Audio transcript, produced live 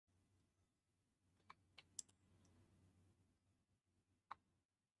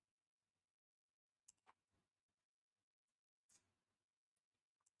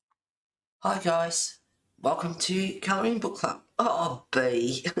Hi guys, welcome to Colouring Book Club. Oh,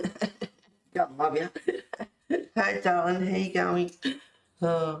 B. God love you. Hey darling, how you going?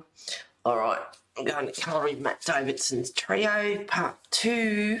 Oh, alright, I'm going to colouring Matt Davidson's Trio Part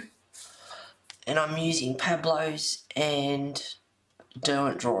 2. And I'm using Pablo's and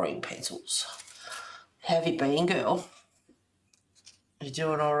Derwent drawing pencils. How have you been, girl? You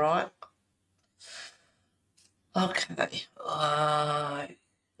doing alright? Okay,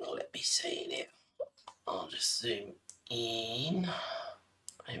 let me see now. I'll just zoom in.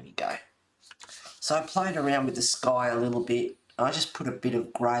 There we go. So I played around with the sky a little bit. I just put a bit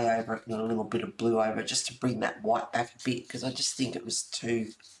of grey over it and a little bit of blue over it just to bring that white back a bit because I just think it was too,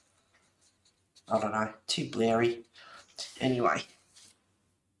 I don't know, too blurry. Anyway,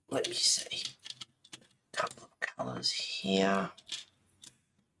 let me see. A couple of colours here.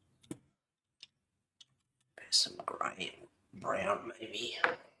 Some grey and brown maybe.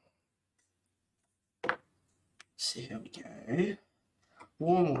 So here we go.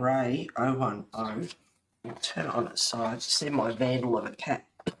 Warm grey 010. I'll turn it on its side. See my vandal of a cat.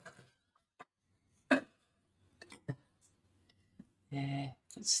 Yeah,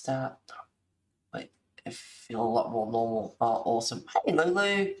 good start. Wait, I feel a lot more normal. Oh, awesome. Hey,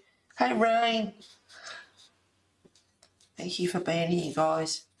 Lulu. Hey, Rain. Thank you for being here,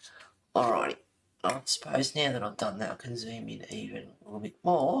 guys. Alrighty. I suppose now that I've done that, I can zoom in even a little bit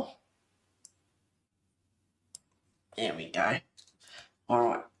more. There we go.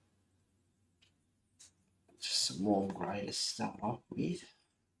 Alright. Just some warm grey to start off with.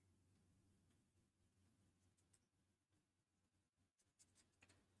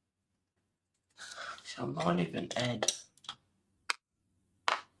 So I might even add,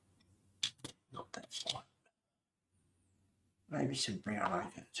 not that fine, maybe some brown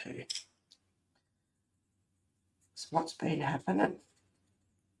over too. So what's been happening?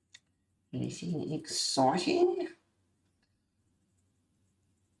 Anything exciting?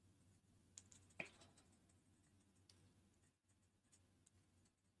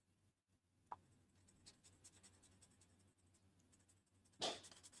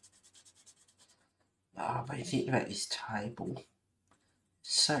 Oh, I've been thinking about this table.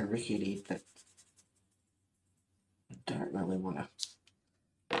 It's so rickety that I don't really want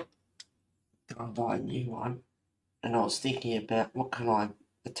to go and buy a new one. And I was thinking about what can I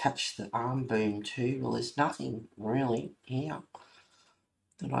attach the arm boom to. Well, there's nothing really here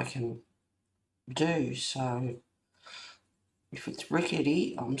that I can do. So if it's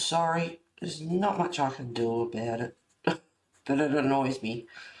rickety, I'm sorry. There's not much I can do about it. But it annoys me,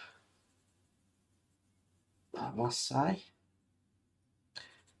 I must say.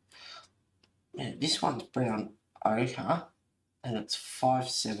 Yeah, this one's brown ochre and it's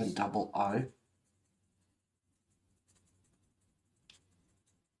 5700.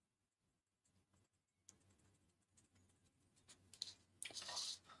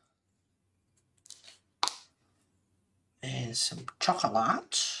 And some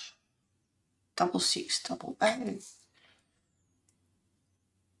chocolate. 6600.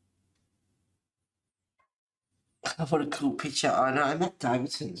 What a cool picture. I know Matt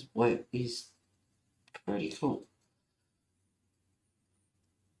Davidson's work is pretty cool.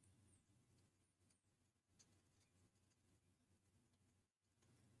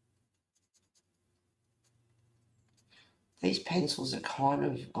 These pencils are kind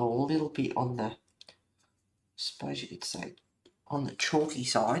of a little bit on the, I suppose you could say, on the chalky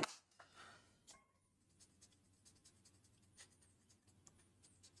side.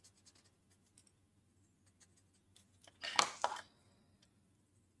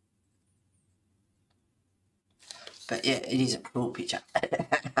 But yeah, it is a cool picture.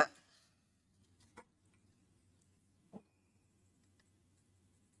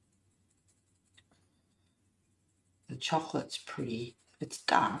 The chocolate's pretty, it's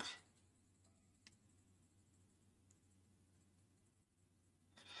dark.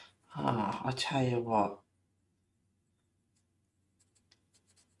 Ah, I tell you what.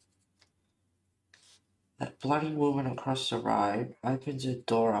 That bloody woman across the road opens her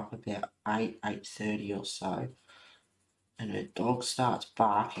door up about 8:30 or so, and her dog starts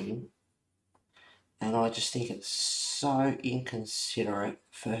barking, and I just think it's so inconsiderate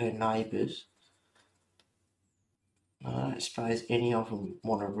for her neighbours. I don't suppose any of them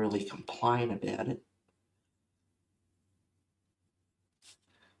want to really complain about it.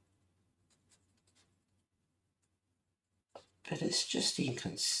 But it's just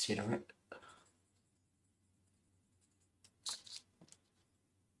inconsiderate.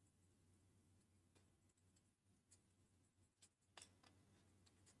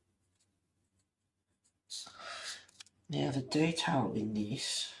 Now the detail in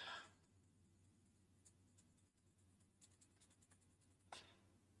this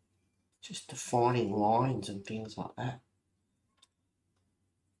Just defining lines and things like that.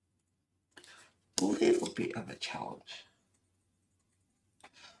 A little bit of a challenge.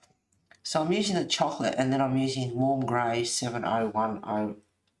 So I'm using the chocolate and then I'm using warm grey 7010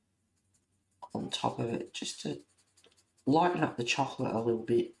 on top of it just to lighten up the chocolate a little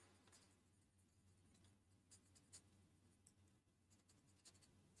bit.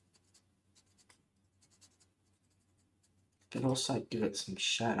 But also give it some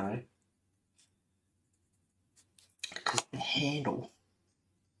shadow. Because the handle,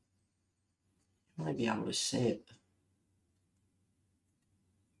 you may be able to see it.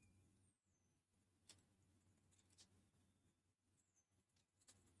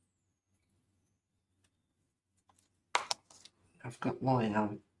 I've got my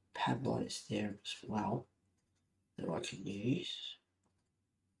Pablos there as well that I can use.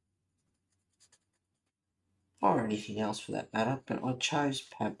 Or anything else for that matter, but I chose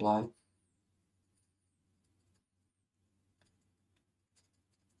Pablo.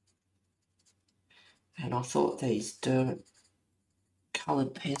 And I thought these Dermot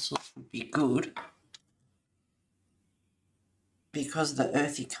coloured pencils would be good because the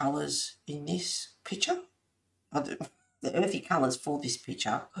earthy colours in this picture, the earthy colours for this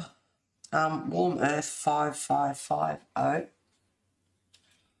picture, Warm Earth 5550,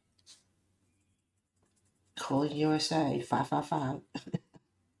 calling USA 555.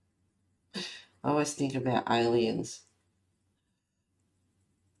 I always think about aliens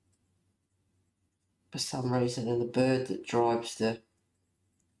for some reason, and the bird that drives the,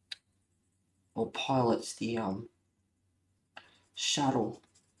 or pilots the shuttle.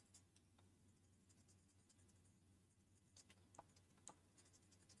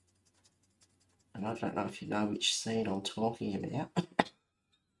 And I don't know if you know which scene I'm talking about.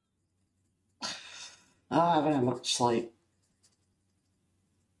 I haven't had much sleep.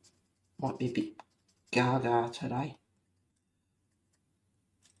 Might be a bit gaga today.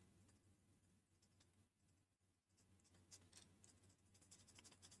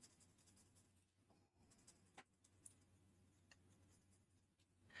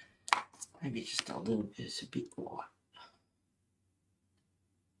 Maybe just a little bit, it's a bit light.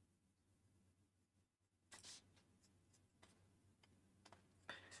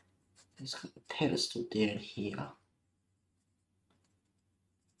 It's got the pedestal down here.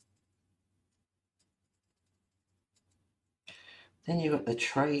 Then you've got the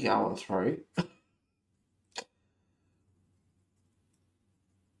tree going through.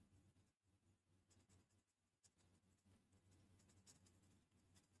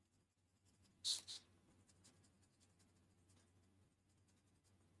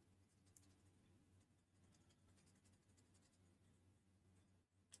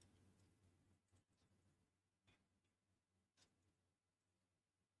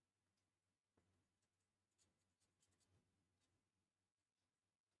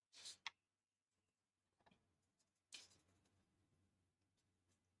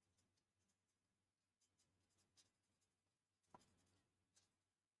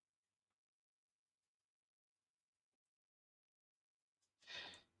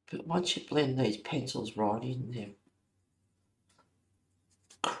 But once you blend these pencils right in, they're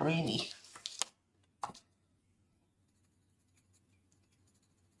creamy.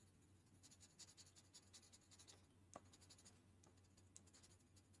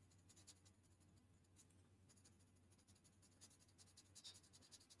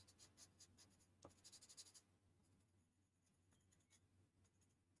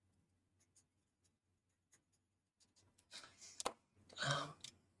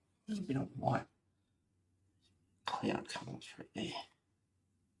 A little bit of white cloud coming through there.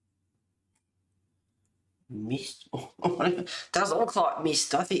 Mist. Doesn't look like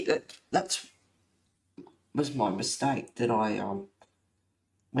mist. I think that was my mistake, that I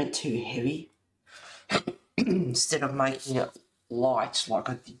went too heavy. Instead of making it light like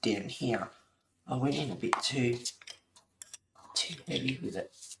I did down here, I went in a bit too heavy with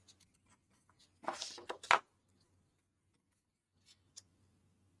it.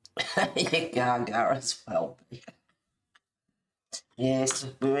 Yeah, Gaga as well. Yes,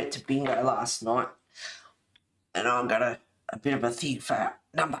 we went to bingo last night, and I got a bit of a thing for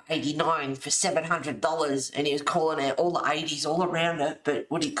number 89 for $700, and he was calling out all the 80s all around it, but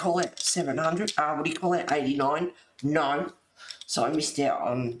would he call it 700? Would he call it 89? No. So I missed out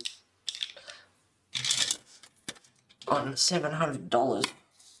on $700.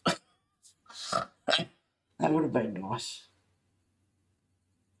 That would have been nice.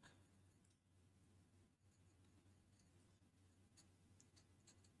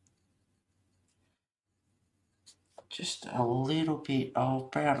 just a little bit of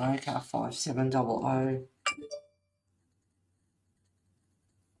brown ochre 5700.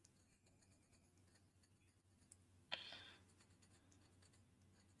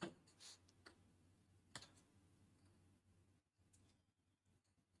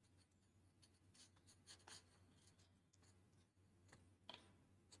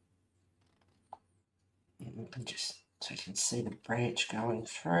 And just so you can see the branch going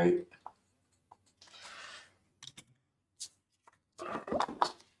through.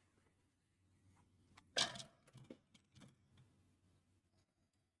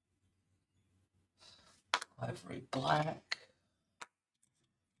 Ivory black.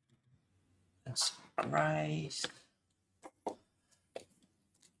 And some greys.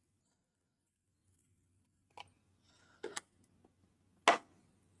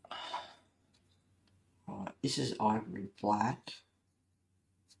 Right, this is ivory black.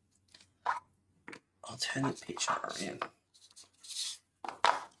 I'll turn the picture around.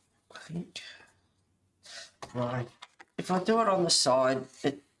 I think. Right. If I do it on the side,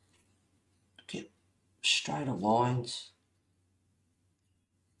 it get straighter lines.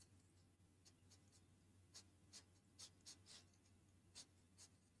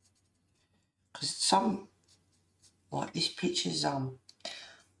 Because some, like this picture's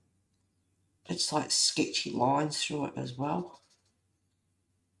it's like sketchy lines through it as well.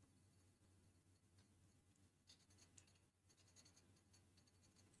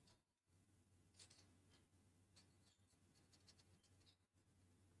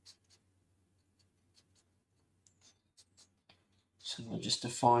 So we're just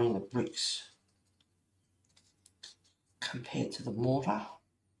defining the bricks compared to the mortar.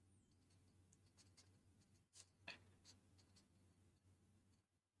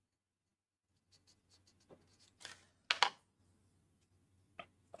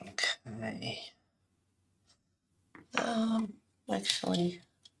 Okay. Actually,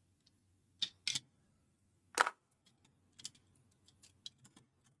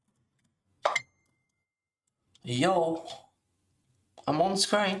 yo, I'm on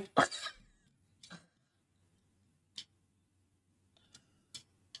screen.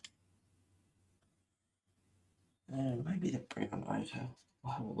 Maybe the brown ochre.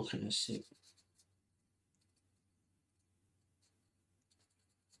 I'll have a look in a sec.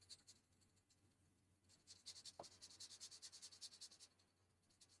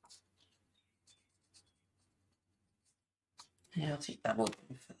 Yeah, I think that will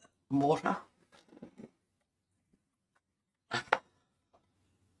do for the mortar.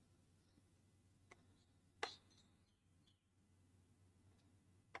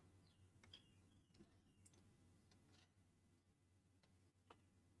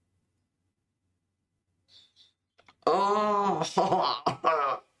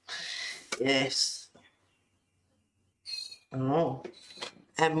 Oh, yes. Oh,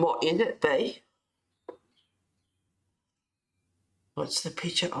 and what is it, B? What's the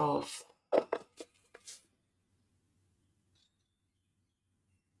picture of?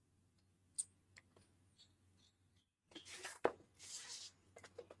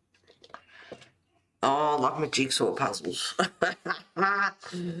 Oh, like my jigsaw puzzles.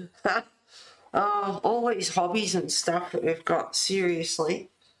 Oh, all these hobbies and stuff that we've got, seriously.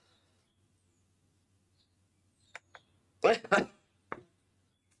 I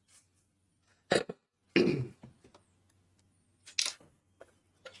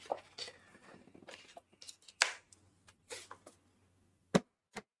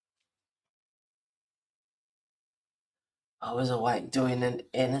was awake doing an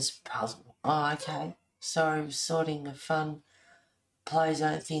Ennis puzzle. Oh, okay. So, sorting a fun play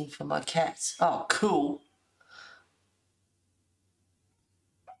zone thing for my cats. Oh, cool.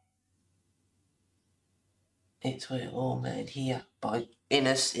 It's we're all made here by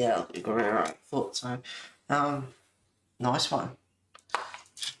Ennis. Yeah, Guerrero. I thought so. Nice one.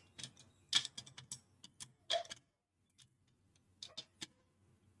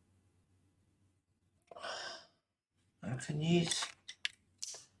 I can use.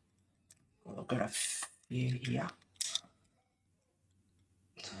 I've got a few here.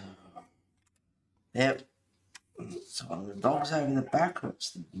 Yep. So the dog's over the back.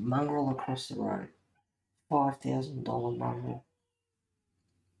 It's the mongrel across the road. $5,000 mongrel.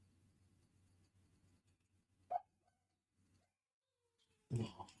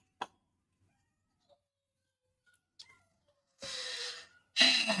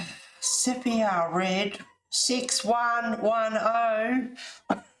 Sepia red 6110.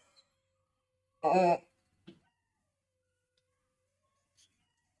 Oh.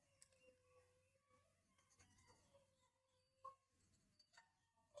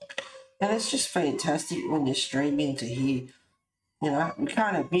 And it's just fantastic when you're streaming to hear, you know, we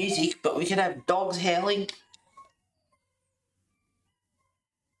can't have music, but we can have dogs howling.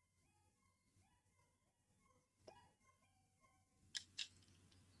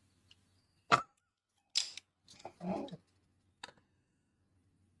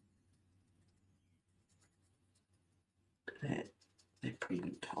 They're pretty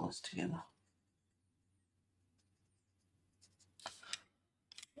good colours together.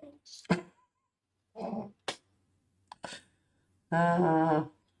 Oh,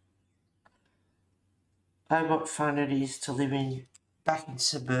 what fun it is to live back in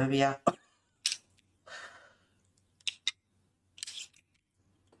suburbia.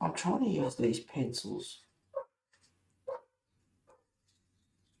 I'm trying to use these pencils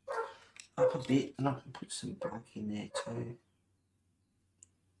up a bit, and I can put some black in there too.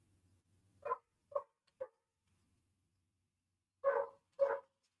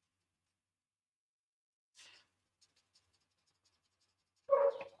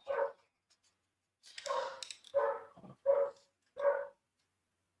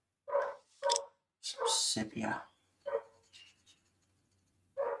 Some sepia.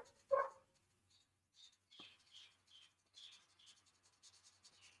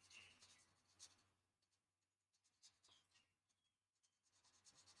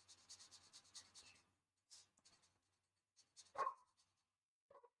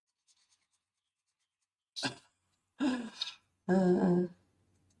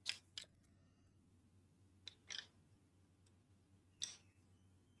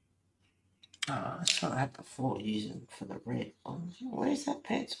 That's what I had before using for the red. Where's that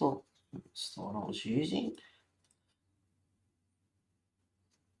pencil? That's the one I was using.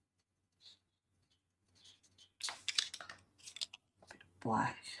 A bit of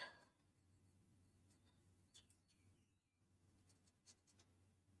black.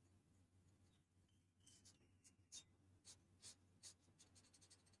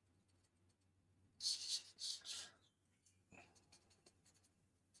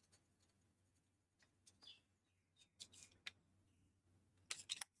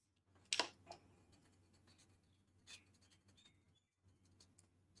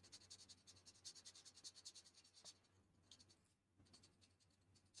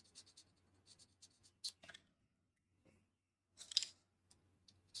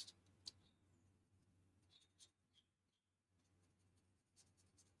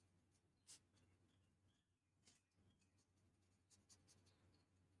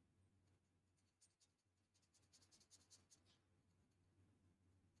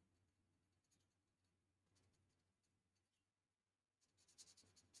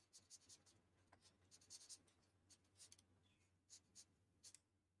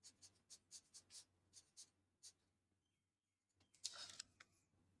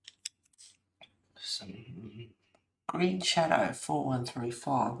 Some green shadow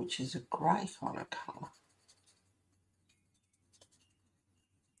 4135, which is a grey kind of colour.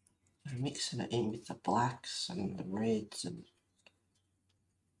 I'm mixing it in with the blacks and the reds and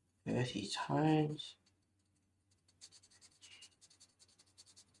earthy tones.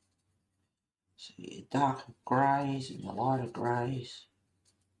 So your darker greys and the lighter greys.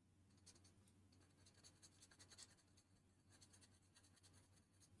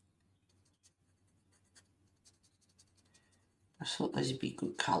 I thought those would be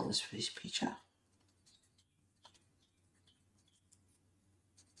good colours for this picture.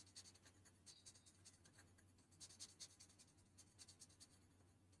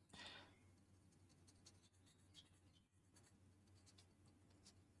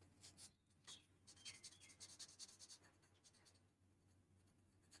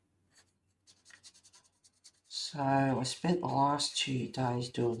 So I spent the last 2 days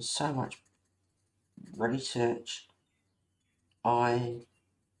doing so much research. I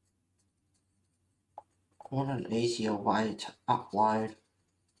want an easier way to upload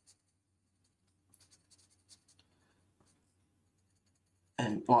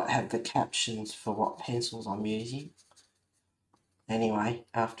and like have the captions for what pencils I'm using. Anyway,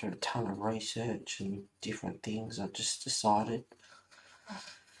 after a ton of research and different things, I just decided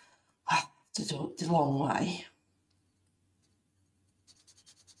to do it the long way.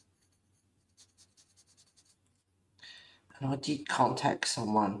 And I did contact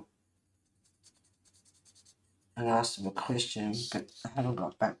someone and asked them a question, but they haven't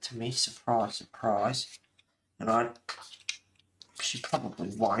got back to me. Surprise, surprise. And she probably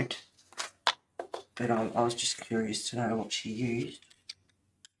won't. But I was just curious to know what she used.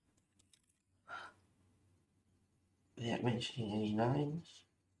 Without mentioning any names.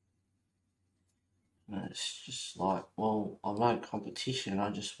 And it's just like, well, I'm no competition.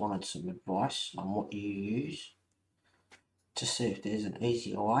 I just wanted some advice on what you use to see if there's an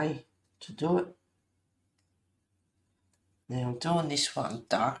easier way to do it. Now I'm doing this one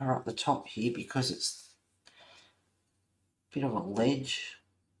darker up the top here because it's a bit of a ledge.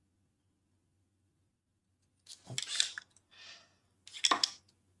 Oops.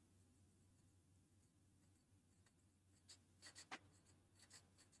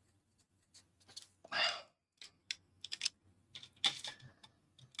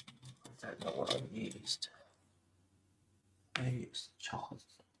 I don't know what I've used. Maybe it's chocolate.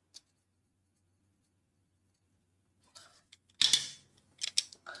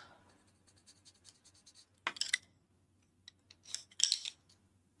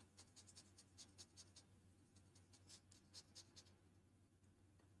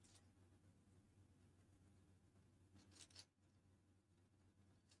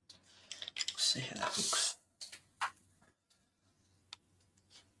 See how that looks.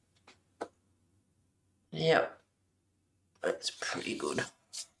 Yep, that's pretty good.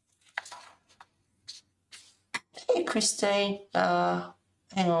 Hey Christine, hang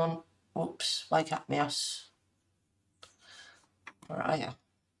on. Whoops, wake up, mouse. Where are you?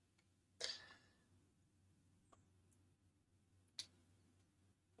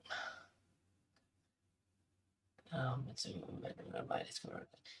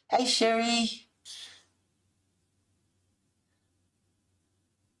 Hey Sherry.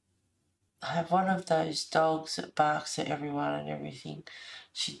 I have one of those dogs that barks at everyone and everything.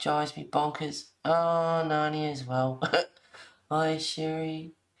 She drives me bonkers. Oh, Nani as well. Hi,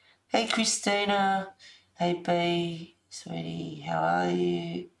 Sherry. Hey, Christina. Hey, B. Sweetie, how are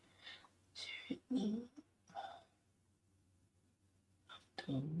you?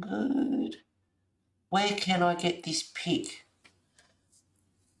 Doing good. Where can I get this pic?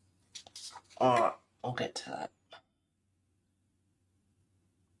 Alright, I'll get to that.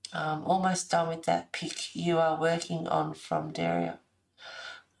 Almost done with that pic you are working on from Daria.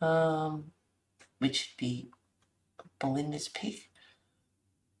 Which would be Belinda's pic.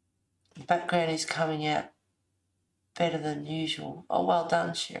 The background is coming out better than usual. Oh, well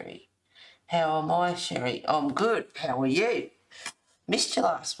done, Sherry. How am I, Sherry? I'm good. How are you? Missed you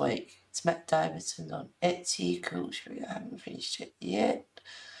last week. It's Matt Davidson on Etsy. Cool, Sherry. I haven't finished it yet.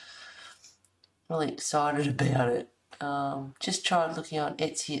 Really excited about it. Just tried looking on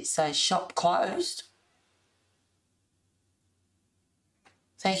Etsy. It says shop closed.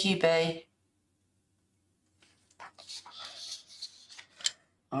 Thank you, B.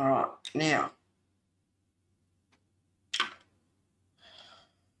 Alright, now I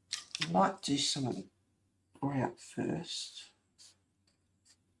might do some grout first.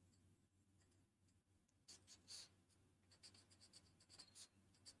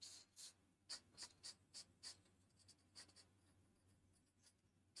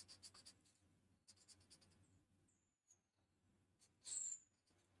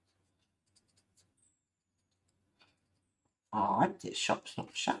 Oh, I hope their shop's not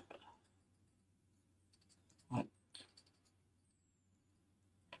shut. I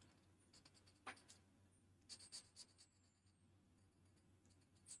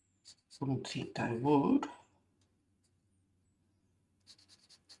wouldn't think they would.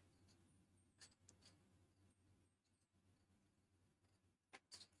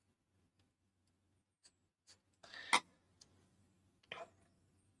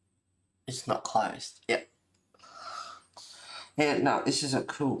 It's not closed. Yep. Yeah, no, this is a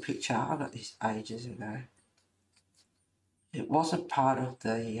cool picture. I got this ages ago. It wasn't part of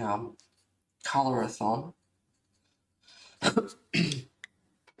the colour-a-thon. But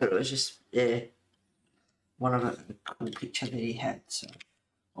it was just, yeah, one of a cool picture that he had. So,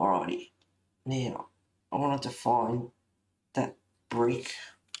 alrighty. Now, I wanted to find that brick.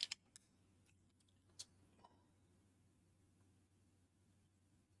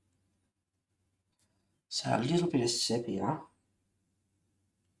 So, a little bit of sepia.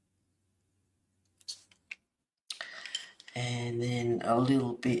 And then a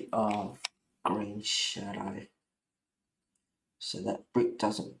little bit of green shadow. So that brick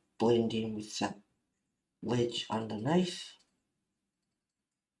doesn't blend in with that ledge underneath.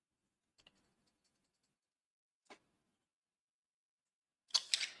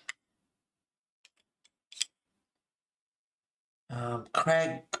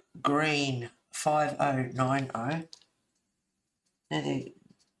 Crag Green 5090. Now they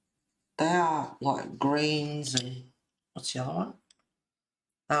are like greens and what's the other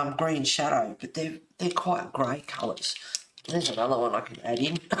one? Green shadow, but they're quite grey colours. There's another one I can add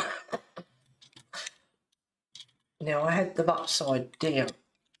in. Now I had them upside down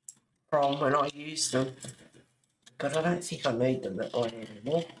from when I used them, but I don't think I need them that way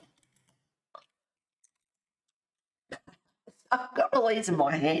anymore. I've got all these in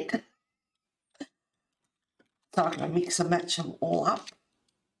my head, so I'm going to mix and match them all up.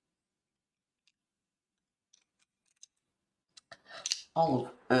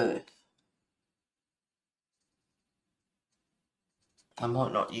 Olive Earth. I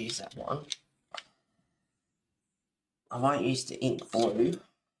might not use that one. I might use the ink blue.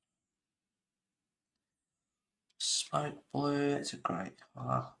 Smoke blue, that's a great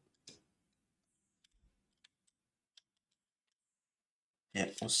colour. Yeah,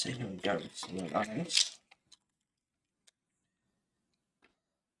 we'll see how we go with some of those.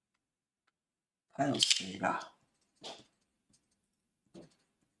 Pale cedar.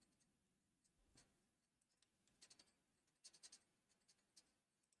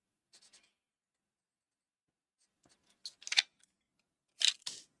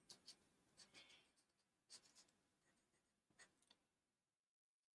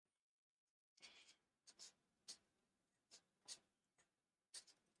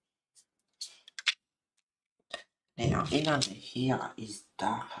 Now, in under here is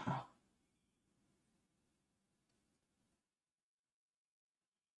darker.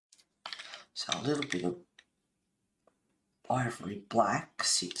 So a little bit of ivory black,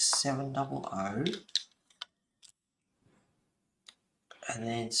 6700. And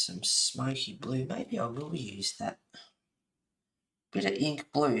then some smoky blue. Maybe I will use that. Bit of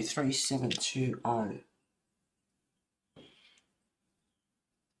ink blue, 3720.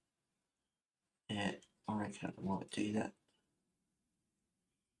 Yeah, I reckon I might do that.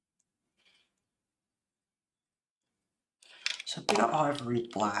 So a bit of ivory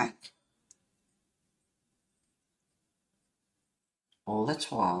black. Well,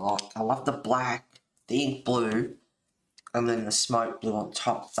 that's what I like. I love the black, the ink blue, and then the smoke blue on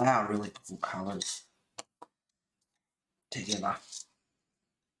top. They are really cool colours together.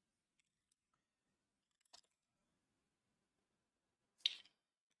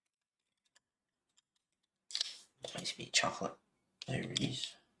 Makes me chocolate. There it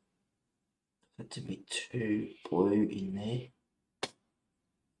is. That's a bit too blue in there.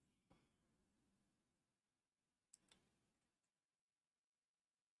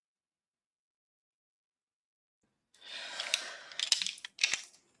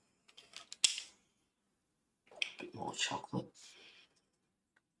 A bit more chocolate.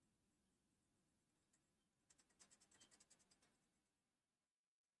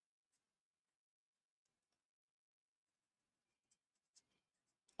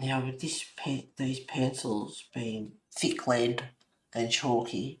 Now with these pencils being thick lead and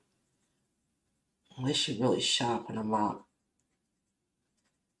chalky, unless you really sharpen them up,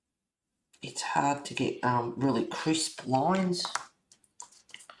 it's hard to get really crisp lines.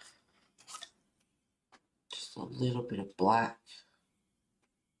 Just a little bit of black.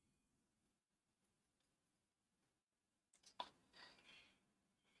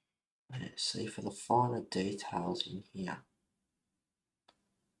 Let's see for the finer details in here.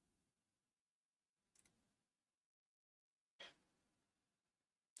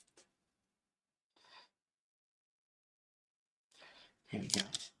 Here we go.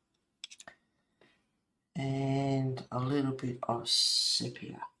 And a little bit of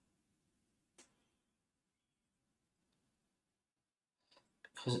sepia.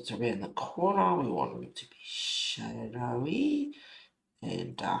 Because it's around the corner, we want it to be shadowy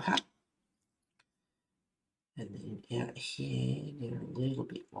and darker. And then out here, they're a little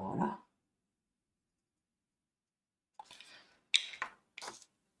bit lighter.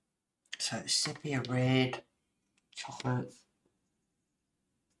 So sepia red, chocolate.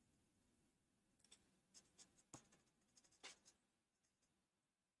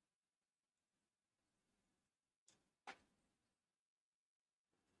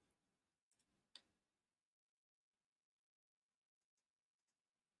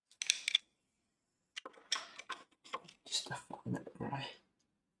 Just to find that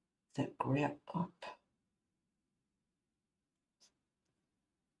grey up.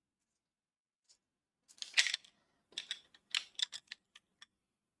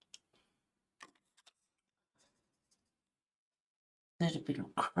 Little bit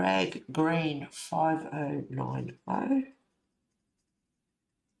of Crag Green 5090.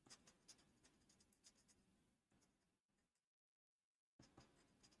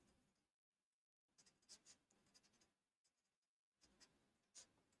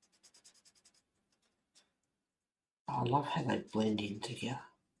 I love how they blend in together.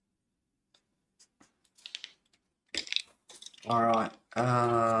 Alright,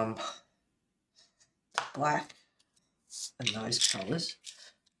 black and those colours.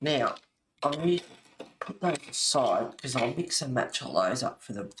 Now, I'm going to put those aside because I'll mix and match all those up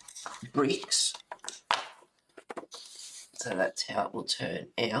for the bricks. So that's how it will turn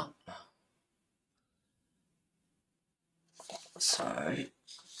out. So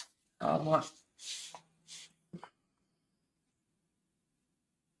I might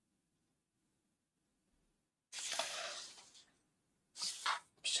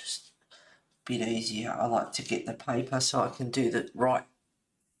just a bit easier. I like to get the paper so I can do the right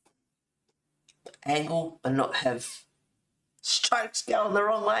angle and not have strokes going the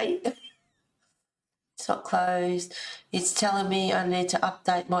wrong way. It's not closed. It's telling me I need to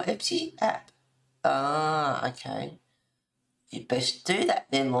update my Etsy app. Ah, okay. You best do that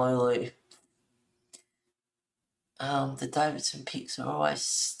then, Lulu. The Davidson pics are always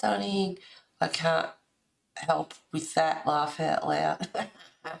stunning. I can't help with that, laugh out loud.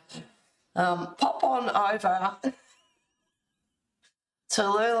 Pop on over to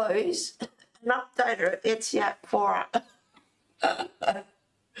Lulu's and update her Etsy app for her.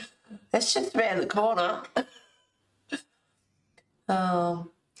 That's just around the corner. I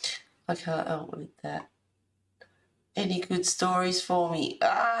can't help with that. Any good stories for me?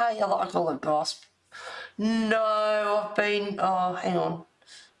 Ah, you like all the gossip. No, I've been, oh, hang on.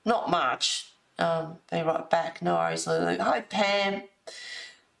 Not much. Be right back. No worries, Lulu. Hi, Pam.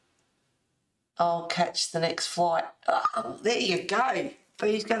 I'll catch the next flight. Oh, there you go.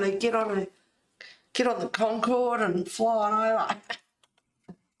 Bee's going to get on the Concorde and fly on over.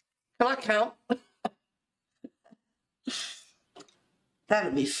 Can I come?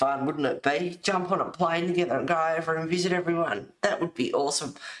 That'd be fun, wouldn't it be? Jump on a plane together and go over and visit everyone. That would be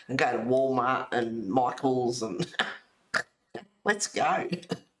awesome. And go to Walmart and Michael's and let's go.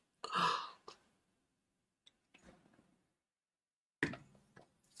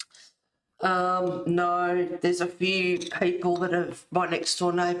 No, there's a few people that have, my next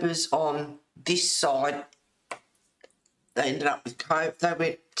door neighbours on this side, they ended up with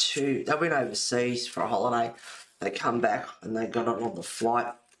COVID. They went overseas for a holiday. They come back and they got on the flight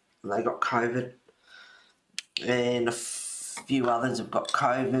and they got COVID. And a few others have got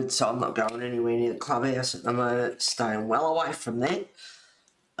COVID, so I'm not going anywhere near the clubhouse at the moment, staying well away from there.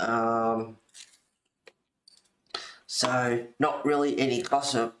 So not really any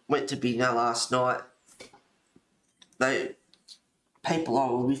gossip. Went to bingo last night. The people I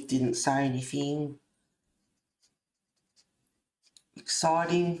was with didn't say anything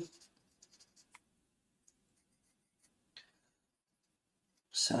exciting.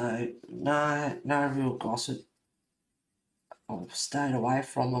 So no real gossip. I've stayed away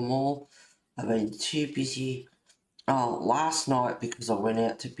from them all. I've been too busy. Oh, last night because I went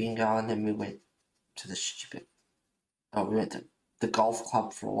out to bingo and then we went to we went to the golf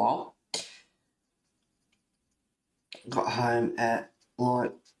club for a while. Got home at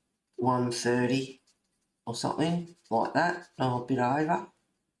like 1:30 or something like that. No, a bit after,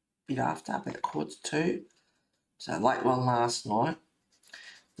 about 1:45. So late one last night.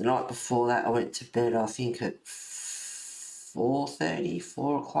 The night before that I went to bed I think at 4:30,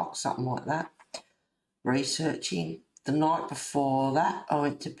 4 o'clock, something like that, researching. The night before that I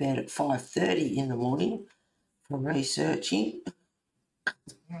went to bed at 5:30 in the morning from researching.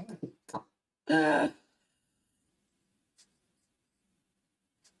 I'll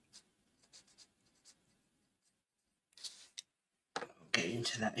get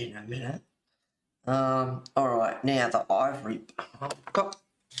into that in a minute. Alright, now the ivory, I've got,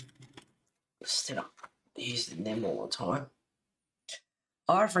 instead of using them all the time,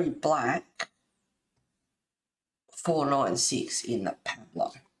 ivory black 496 in the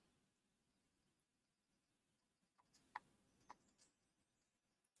Pablo.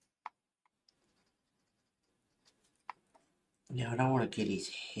 Now I don't want to get his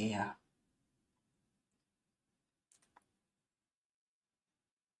hair.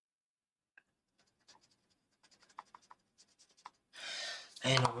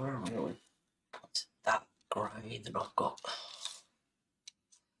 And I want to really put that grey that I've got.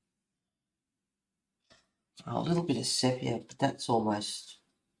 A little bit of sepia, but that's almost,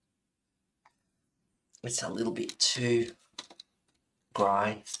 it's a little bit too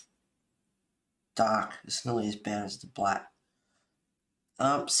grey. Dark, it's nearly as bad as the black.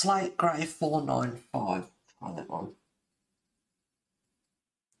 Slate grey 495. Try that one.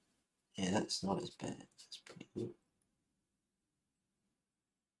 Yeah, that's not as bad. That's pretty good.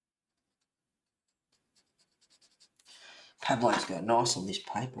 Pablo's go nice on this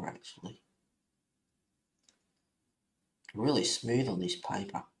paper actually. Really smooth on this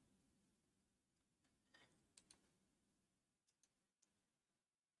paper.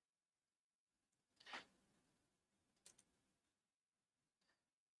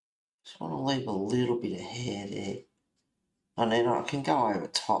 want to leave a little bit of hair there. And then I can go over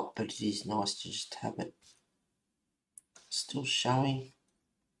top, but it is nice to just have it still showing.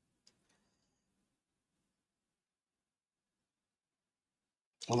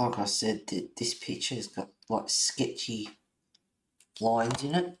 Like I said, this picture's got like sketchy lines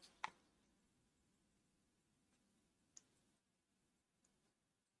in it.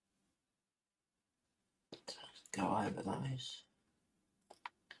 Go over those.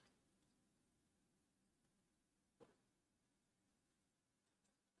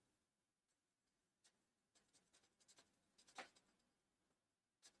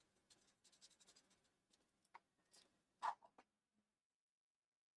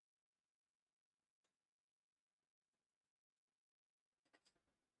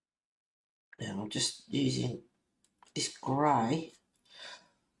 And I'm just using this grey.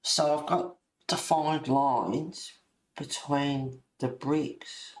 So I've got defined lines between the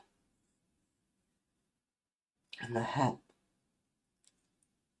bricks and the hat.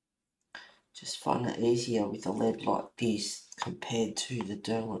 Just find it easier with a lead like this compared to the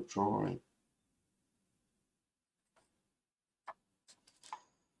Derwent drawing.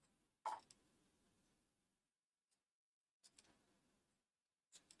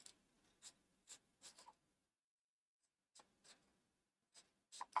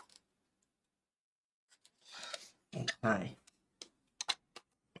 Okay.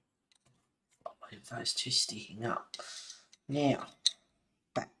 I'll leave those two sticking up. Now,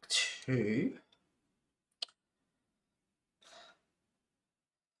 back to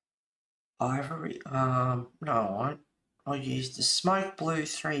ivory. No, I won't. I'll use the Smoke Blue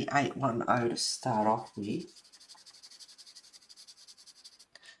 3810 to start off with.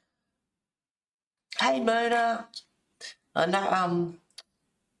 Hey Mona! I know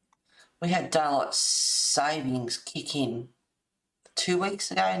we had daylight savings kick in 2 weeks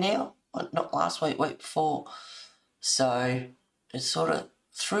ago now. Not last week, week before. So it sort of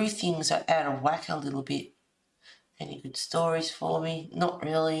threw things out of whack a little bit. Any good stories for me? Not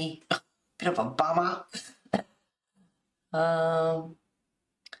really. Bit of a bummer. I'll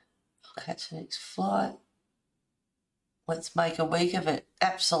catch the next flight. Let's make a week of it.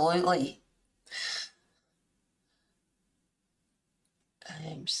 Absolutely.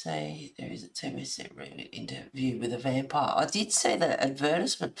 AMC, there is a 2% interview with a vampire. I did see the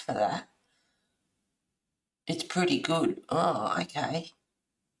advertisement for that. It's pretty good. Oh, okay.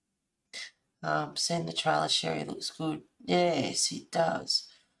 Send the trailer, Sherry, looks good. Yes, it does.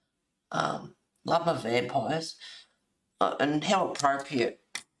 Love my vampires. And how appropriate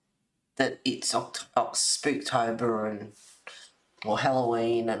that it's Spooktober and or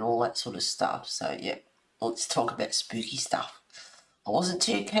Halloween and all that sort of stuff. So yeah, let's talk about spooky stuff. I wasn't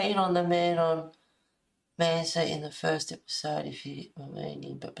too keen on the man on Mansa in the first episode, if you get my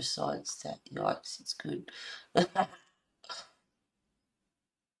meaning, but besides that, yikes, it's good.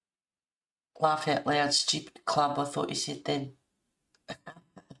 Laugh out loud, stupid club, I thought you said then.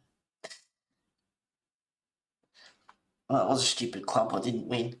 Well, it was a stupid club, I didn't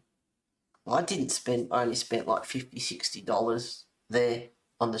win. Well, I only spent like $50, $60 there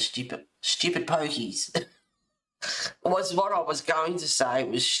on the stupid pokies. Was what I was going to say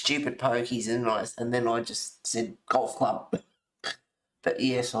was stupid pokies, and then I just said golf club. But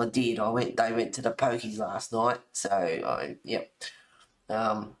yes, I did. They went to the pokies last night, so yep.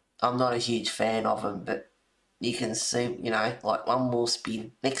 I'm not a huge fan of them, but you can see, like one more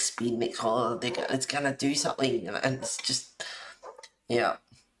spin, next, oh, it's gonna do something, and it's just, yeah,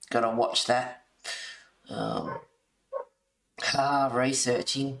 gotta watch that.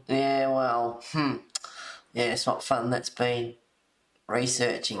 Researching, yeah, well, yeah, it's not fun. That's been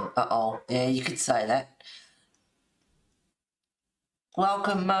researching. Yeah, you could say that.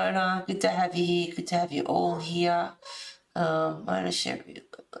 Welcome, Mona. Good to have you here. Good to have you all here. Mona Sherry.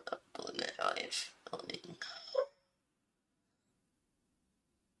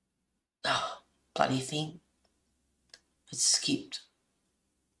 Oh, bloody thing. It's skipped.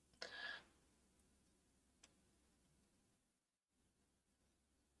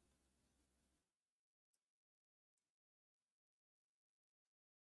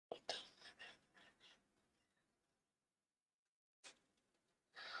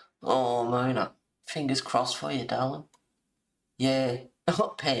 Oh, Mona. Fingers crossed for you, darling. Yeah.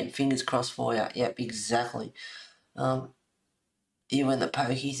 Pam, fingers crossed for you. Yep, exactly. You and the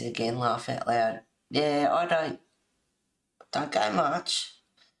pokies again, laugh out loud. Yeah, I don't go much.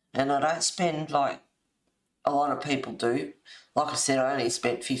 And I don't spend like a lot of people do. Like I said, I only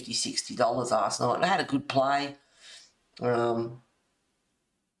spent $50, $60 last night, and I had a good play. And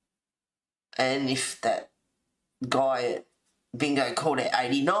if that guy bingo called at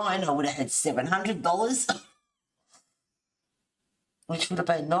 89, I would have had $700, which would have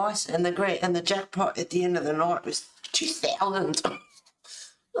been nice. And the jackpot at the end of the night was 2,000.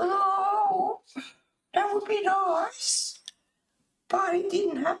 Oh, that would be nice, but it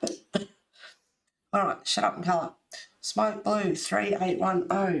didn't happen. All right, shut up and colour. Smoke blue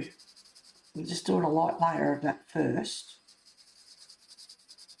 3810. I'm just doing a light layer of that first.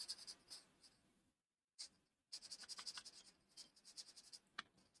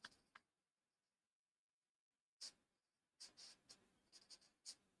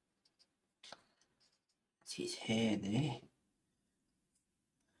 That's his hair there.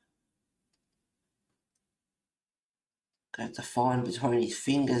 Got to find between his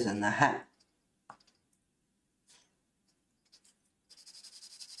fingers and the hat.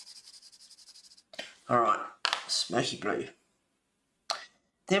 All right, smoky blue.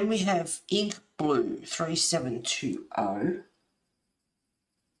 Then we have ink blue 3720.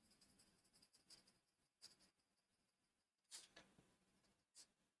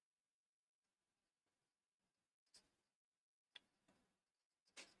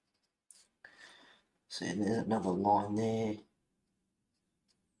 So there's another line there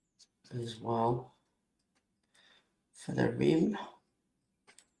as well for the rim.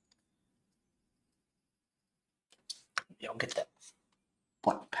 Yeah, I'll get that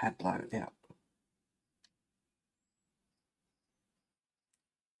black pad blown out.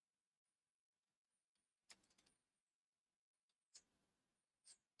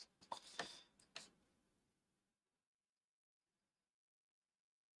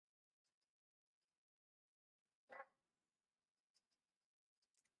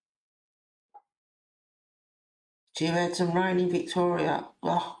 You had some rain in Victoria.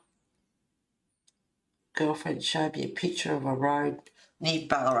 Oh, girlfriend showed me a picture of a road near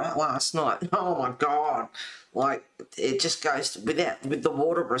Ballarat last night. Oh my God. Like, it just goes with the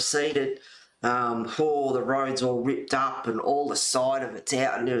water receded. The road's all ripped up and all the side of it's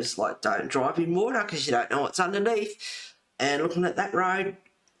out, and it was like, don't drive in water because you don't know what's underneath. And looking at that road,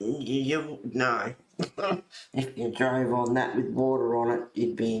 you know, if you drove on that with water on it,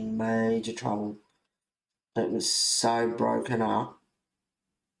 you'd be in major trouble. It was so broken up.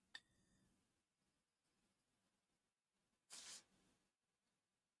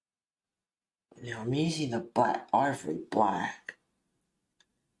 Now I'm using the black, ivory black,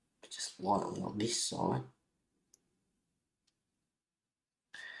 just lightly on this side,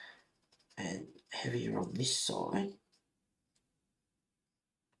 and heavier on this side.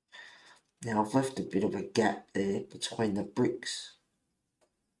 Now I've left a bit of a gap there between the bricks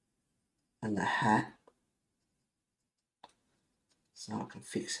and the hat, so I can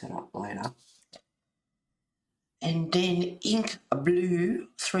fix that up later. And then ink blue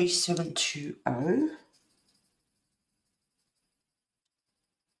 3720.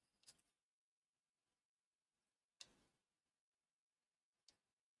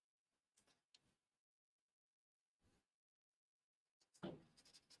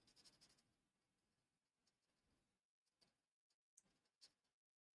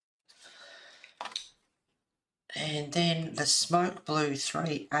 And then the smoke blue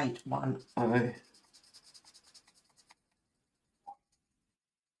 3810.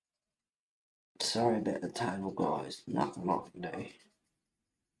 Sorry about the table, guys. Nothing I can do.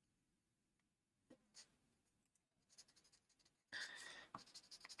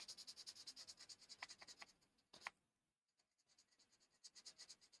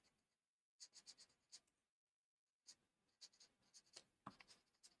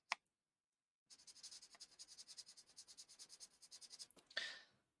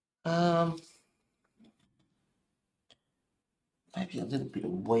 Maybe a little bit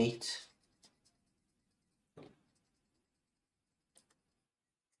of wheat.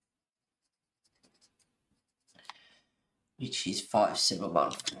 Which is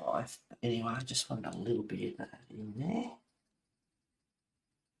 5715. But anyway, I just want a little bit of that in there.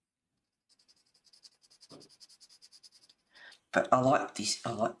 But I like this.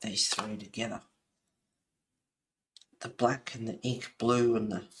 I like these three together. The black and the ink blue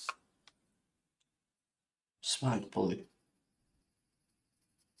and the smoke blue.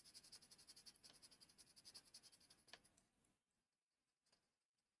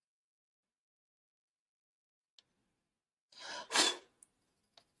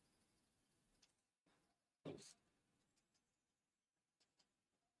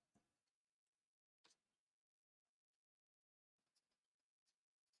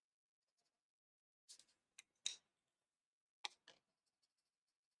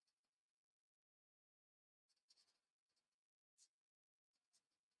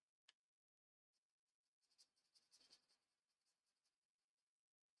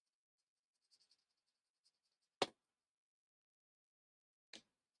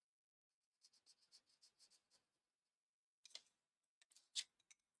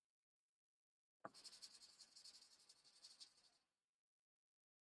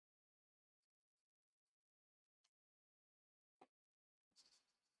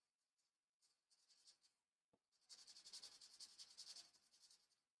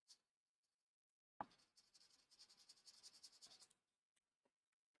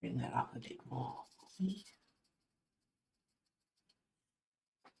 Bring that up a bit more.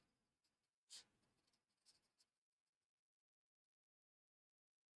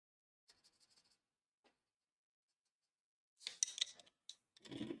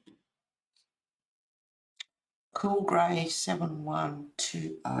 Cool Grey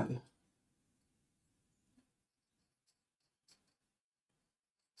 7120.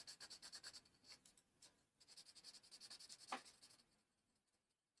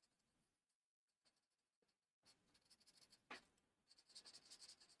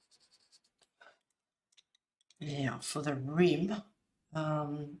 Now for the rim,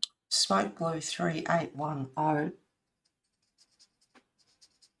 Smoke Blue 3810.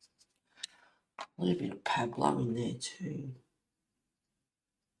 A little bit of Pablo in there too.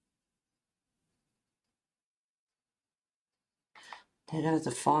 They're going to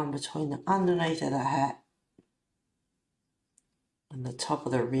define between the underneath of the hat and the top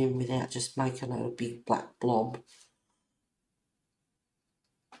of the rim without just making it a big black blob.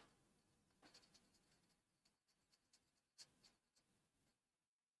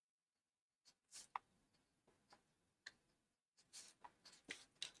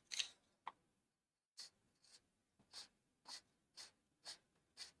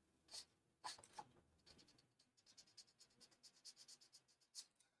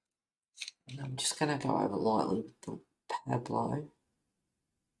 And I'm just going to go over lightly with the Pablo.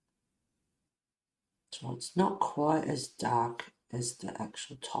 So it's not quite as dark as the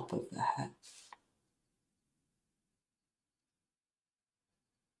actual top of the hat.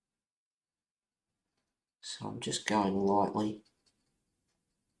 So I'm just going lightly.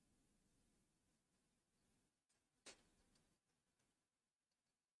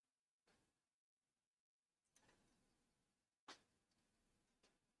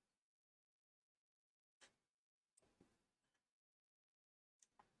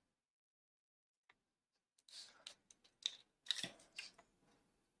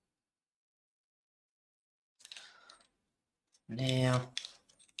 Now,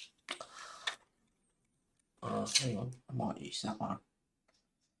 oh, hang on, I might use that one.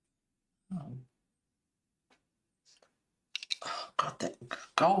 God, that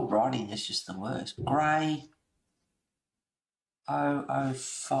gold writing is just the worst. Grey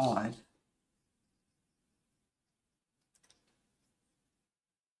 005.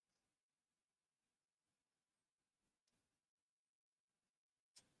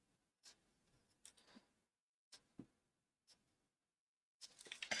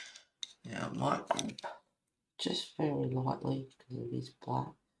 Now I might group just very lightly because it is black.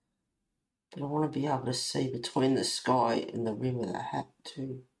 But I want to be able to see between the sky and the rim of the hat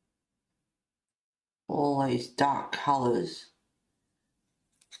too. All these dark colours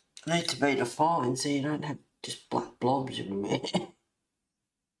need to be defined so you don't have just black blobs everywhere.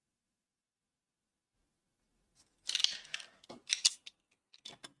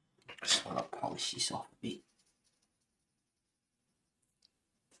 Just want to polish this off a bit.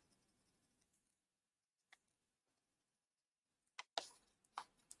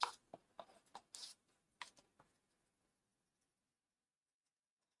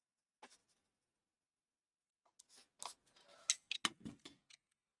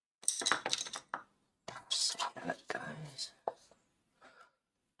 See how that goes.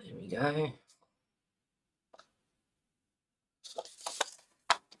 There we go.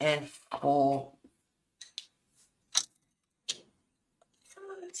 And for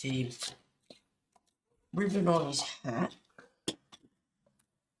the ribbon on his hat,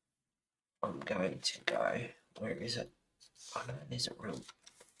 I'm going to go, where is it? I know there's a real,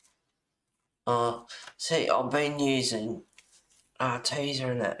 see, I've been using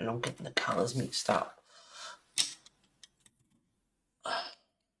teaser and that, and I'm getting the colours mixed up.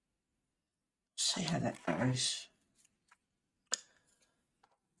 See how that goes.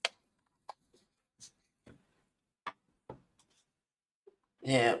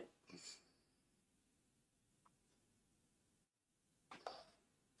 Yeah.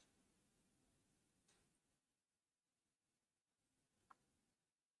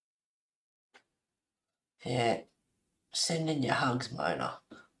 Yeah. Send in your hugs, Mona.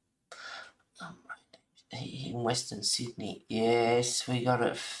 In Western Sydney. Yes, we got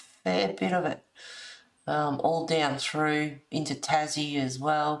a fair bit of it. All down through into Tassie as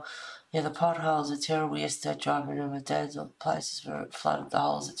well. Yeah, the potholes are terrible. Yesterday driving to my dad's places where it flooded, the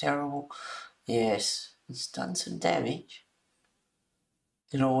holes are terrible. Yes, it's done some damage.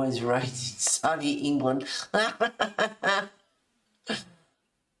 It always rains in sunny England.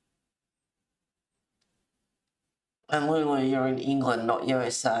 And Lulu, you're in England, not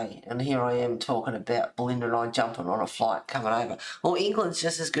USA, and here I am talking about Belinda and I jumping on a flight coming over. Well, England's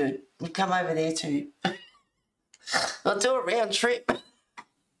just as good. We come over there too. I'll do a round trip.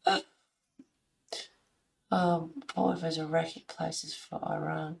 There's a racket places for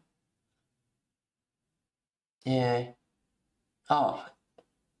Iran. Yeah. Oh,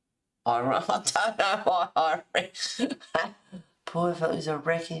 Iran. I don't know why Iran. Boy, if it was a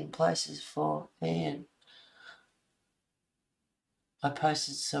wrecking places for Ian. I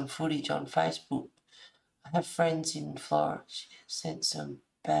posted some footage on Facebook. I have friends in Florida. She sent some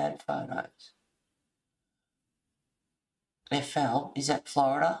bad photos. FL, is that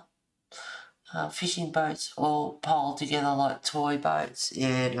Florida? Fishing boats all piled together like toy boats.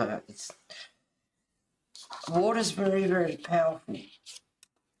 Yeah, no, it's... Water's very, very powerful.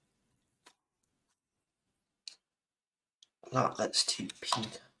 No, that's too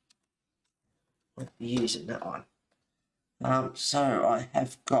pink. I'll be using that one. So I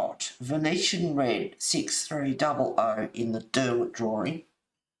have got Venetian Red 6300 in the Derwent drawing.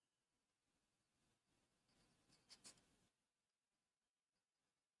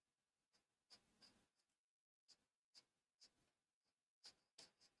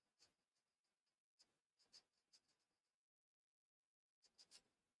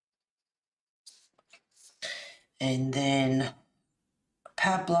 And then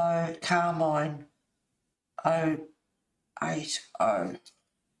Pablo Carmine 080.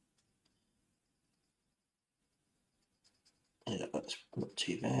 Yeah, that's not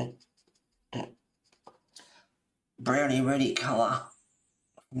too bad. That brownie ready colour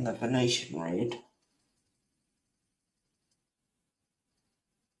from the Venetian Red.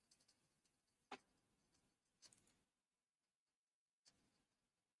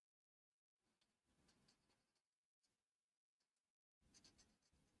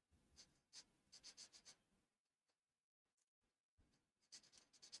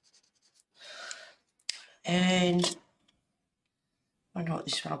 And I wonder what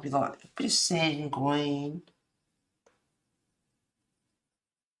this one will be like. A bit of sanguine.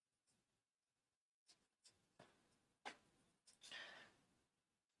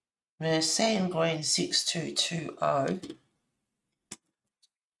 Sanguine 6220.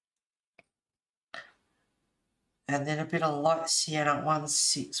 And then a bit of light sienna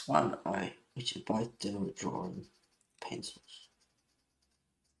 1610, which are both Derwent drawing pencils.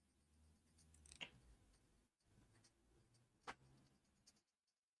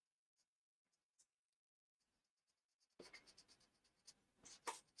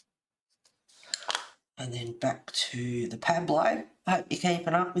 And then back to the Pablo. I hope you're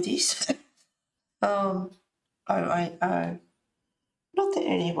keeping up with this. 080. Not that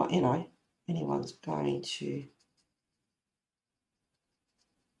anyone, anyone's going to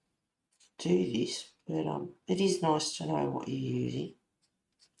do this, but it is nice to know what you're using.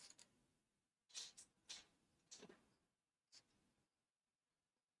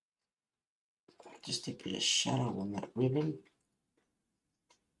 Just a bit of shadow on that ribbon.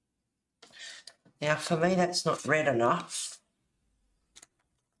 Now for me that's not red enough.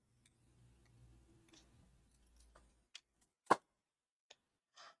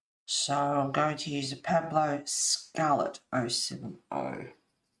 So I'm going to use a Pablo Scarlet 070. I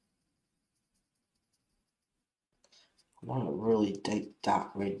want a really deep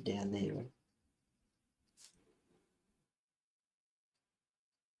dark red down there.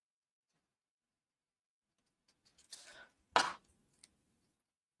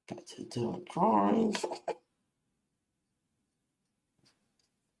 Got to do a drawing.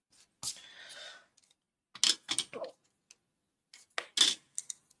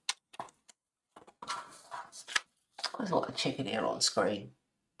 I just want to check it out on screen.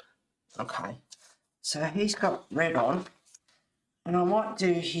 Okay, so he's got red on, and I might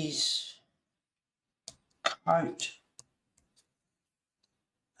do his coat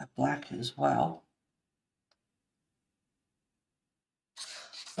a black as well.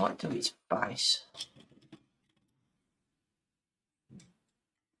 Might do his base.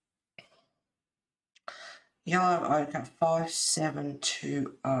 Yellow ochre 5720.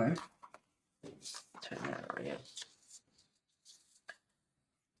 Turn that around.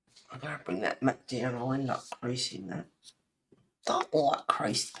 I'm going to bring that mat down. I'll end up creasing that. Don't like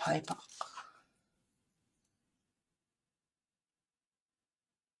creased paper.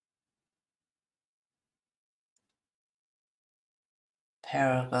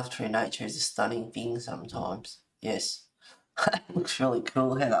 Paragraph through nature is a stunning thing sometimes. Yes. Looks really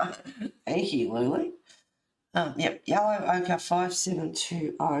cool, Heather. Thank you, Lulu. Yep, yellow ochre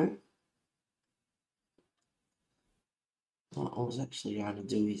 5720. I was actually going to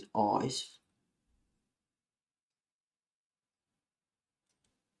do his eyes.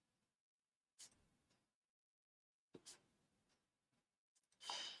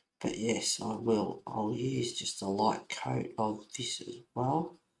 But yes, I will. I'll use just a light coat of this as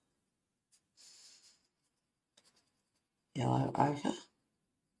well. Yellow ochre.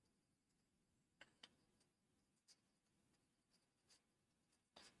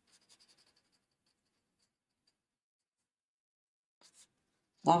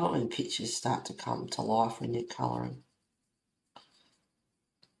 Love it when pictures start to come to life when you're colouring.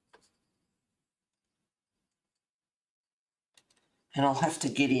 And I'll have to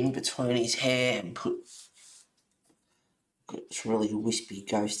get in between his hair and put, it's really wispy,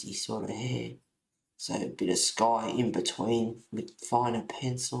 ghosty sort of hair. So a bit of sky in between with finer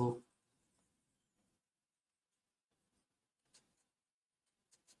pencil.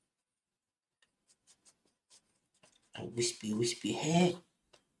 And wispy hair.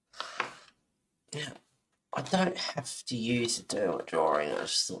 Now, I don't have to use a derma drawing, I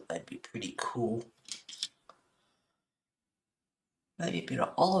just thought they'd be pretty cool. Maybe a bit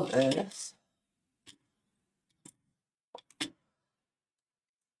of olive earth.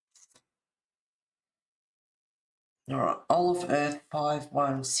 Alright, olive earth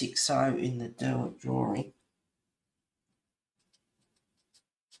 5160 in the derma drawing.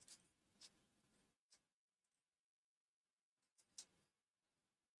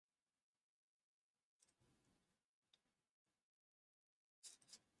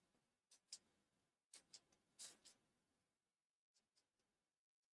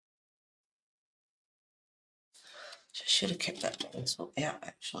 I should have kept that pencil out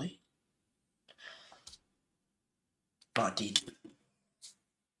actually. But I did.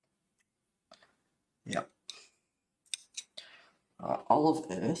 Yep. Olive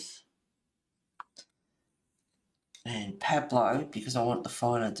earth. And Pablo, because I want the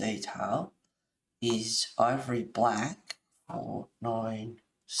finer detail, is ivory black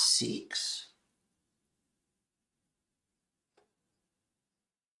 496.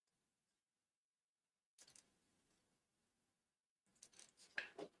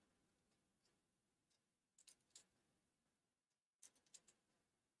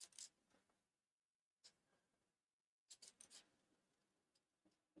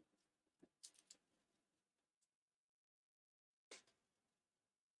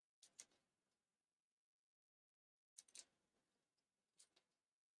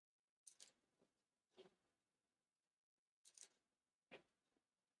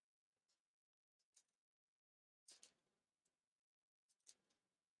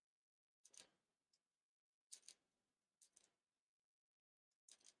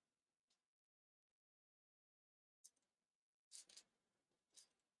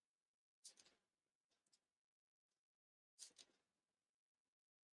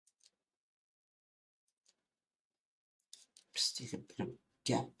 Stick a bit of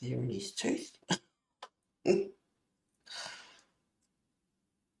gap there in his tooth.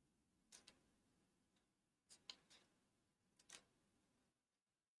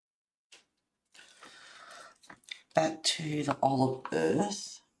 Back to the olive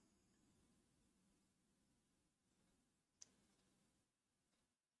earth.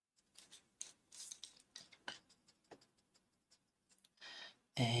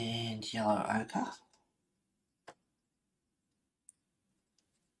 And yellow ochre.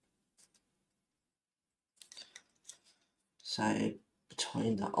 So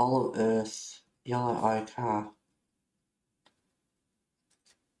between the olive earth, yellow ochre,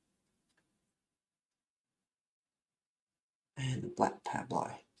 and the black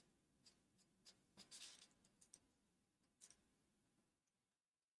Pablo.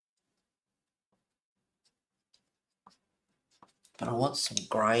 But I want some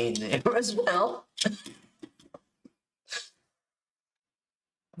grey in there as well.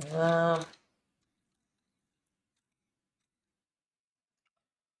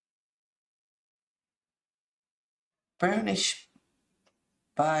 Brownish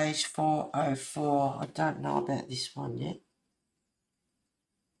beige 404. I don't know about this one yet.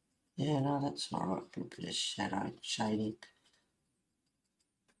 Yeah, no, that's alright. A bit of shadow shading.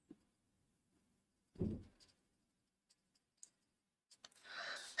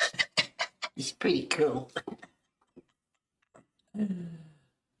 He's pretty cool.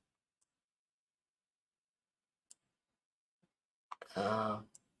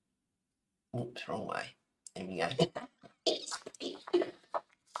 Oops, wrong way. There we go.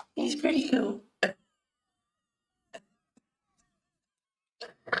 He's pretty cool.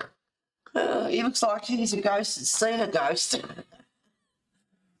 He looks like he's a ghost that's seen a ghost.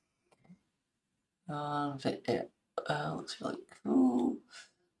 But yeah, looks really cool.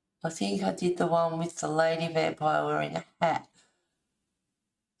 I think I did the one with the lady vampire wearing a hat.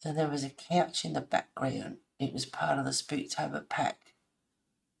 And there was a couch in the background. It was part of the Spooktober pack.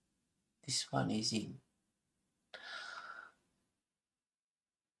 this one is in.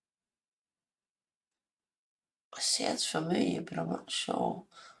 It sounds familiar, but I'm not sure.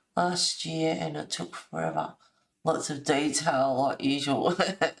 Last year, and it took forever. Lots of detail, like usual.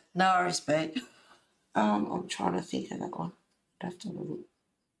 No worries, babe. I'm trying to think of that one. I'd have to look.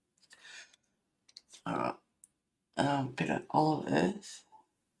 Alright. Bit of olive earth.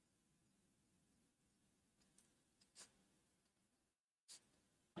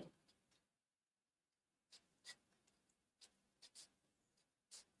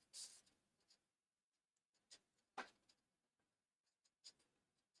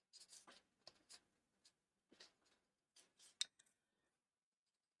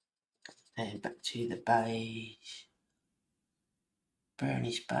 And back to the beige.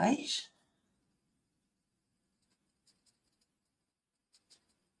 Brownish beige.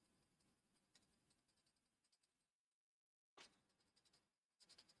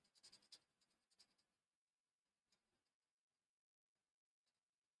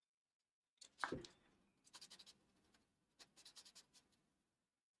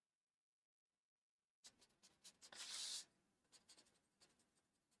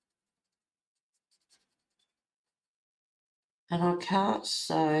 And I can't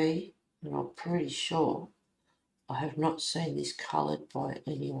say, and I'm pretty sure, I have not seen this coloured by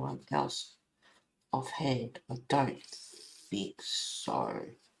anyone else offhand. I don't think so,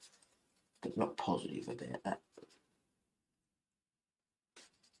 but not positive about that.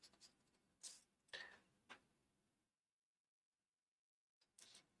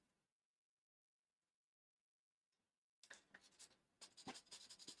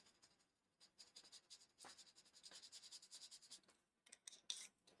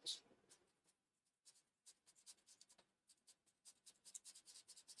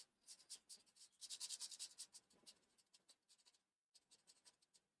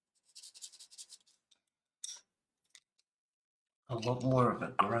 I want more of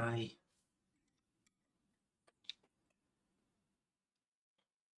a grey.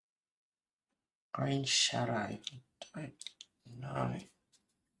 Green shadow. I don't know.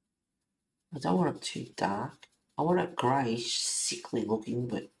 I don't want it too dark. I want it greyish, sickly looking,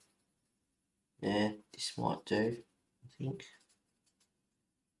 but yeah, this might do, I think.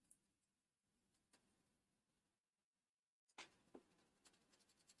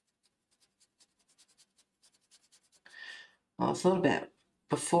 I thought about,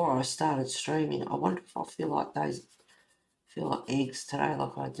 before I started streaming, I wonder if I feel like eggs today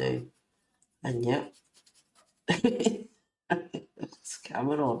like I do. And yep, it's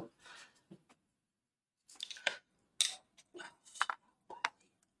coming on.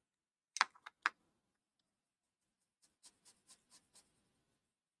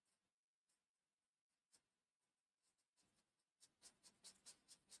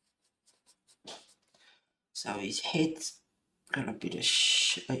 So his head's got a bit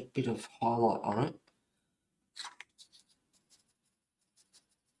of highlight on it.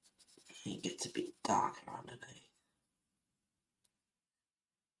 It gets a bit darker underneath.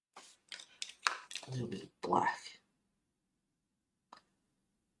 A little bit of black.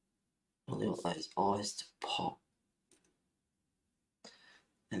 I want those eyes to pop.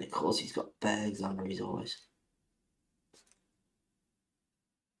 And of course he's got bags under his eyes.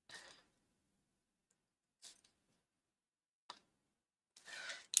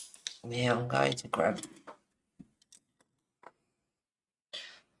 Now I'm going to grab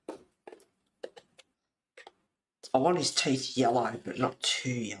I want his teeth yellow, but not too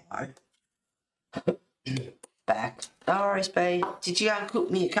yellow. Back. No worries, babe. Did you go and cook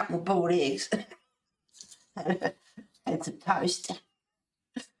me a couple of boiled eggs? And some toast.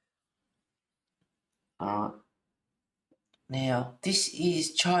 Alright. Now, this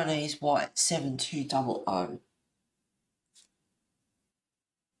is Chinese white 7200.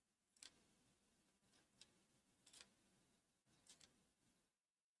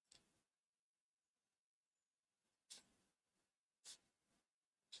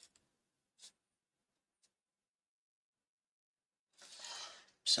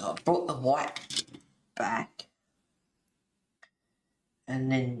 So I brought the white back.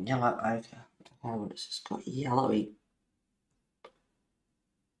 And then yellow ochre. Oh, it's just got yellowy.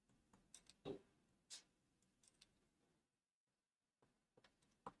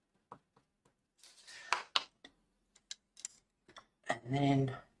 And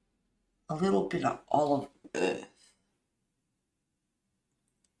then a little bit of olive earth.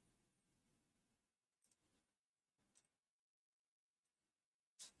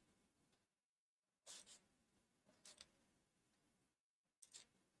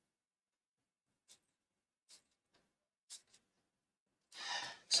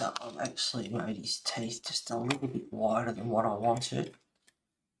 So I've actually made his teeth just a little bit wider than what I wanted.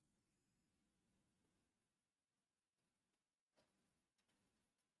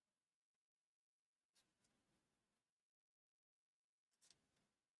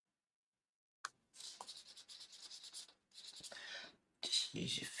 Just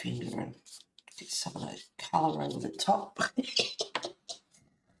use your finger and get some of that colour over the top.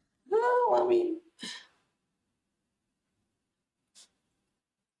 Oh, I mean,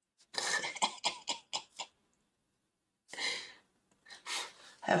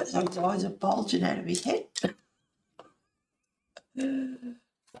 have those eyes are bulging out of his head. And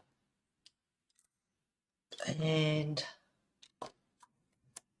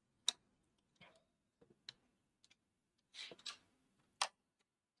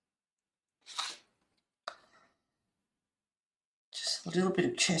just a little bit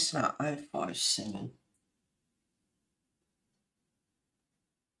of chestnut 057.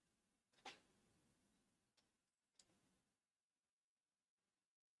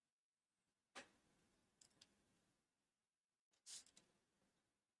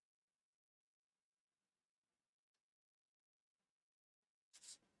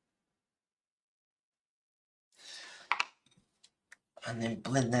 And then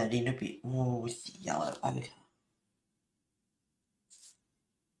blend that in a bit more with the yellow ochre.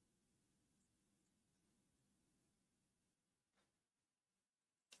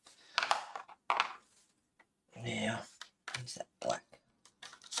 Now, where's that black?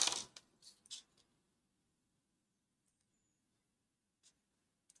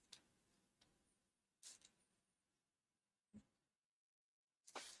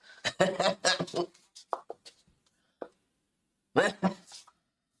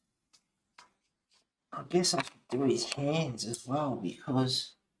 I guess I could do his hands as well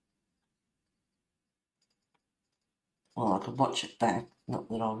because, well, I could watch it back. Not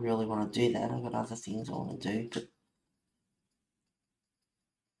that I really want to do that. I've got other things I want to do, but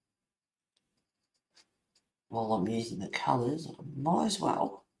while I'm using the colours, I might as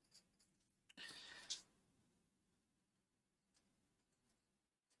well.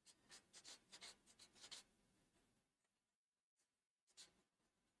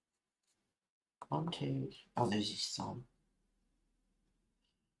 One, two, oh, there's his thumb.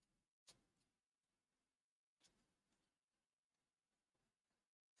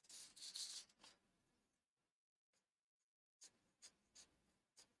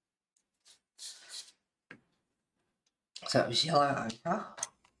 So it was yellow ochre.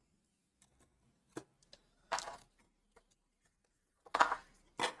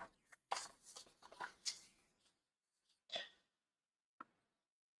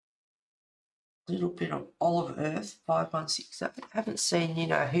 Little bit of olive earth 516. I haven't seen you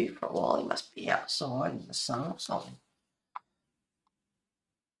know who for a while. He must be outside in the sun or something.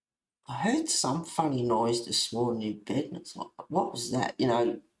 I heard some funny noise this morning in bed, and it's like, what was that? You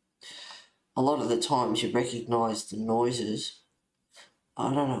know, a lot of the times you recognise the noises.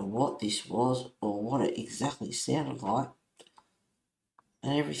 I don't know what this was or what it exactly sounded like,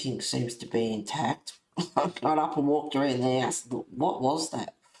 and everything seems to be intact. I got up and walked around the house. What was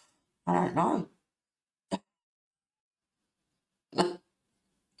that? I don't know.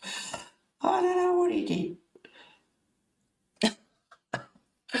 I don't know what he did.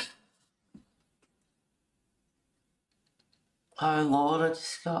 Oh Lord, I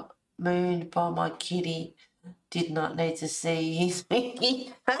just got mooned by my kitty. Did not need to see his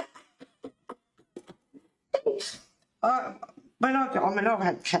Mickey. I've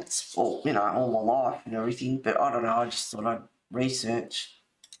had cats all my life and everything, but I don't know, I just thought I'd research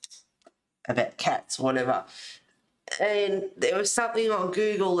about cats or whatever. And there was something on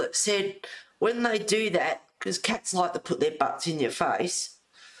Google that said when they do that, because cats like to put their butts in your face,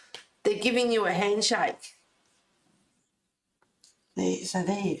 they're giving you a handshake. So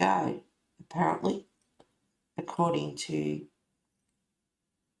there you go, apparently, according to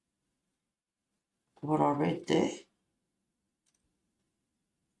what I read there.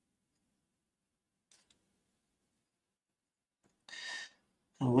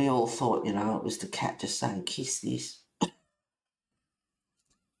 And we all thought, it was the cat just saying, kiss this.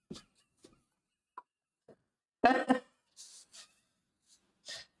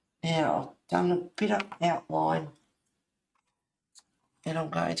 Now, I've done a bit of outline, and I'm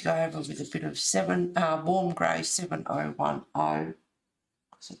going to go over with a bit of warm grey 7010, because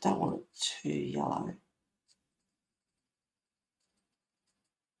I don't want it too yellow.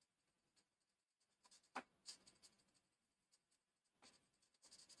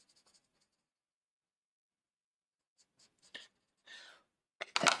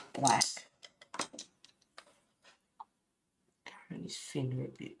 Get that black. his finger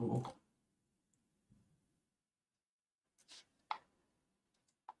a bit more.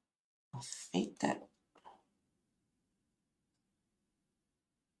 I think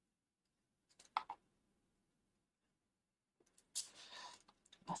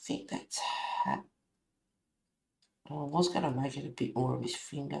that's hat. I was going to make it a bit more of his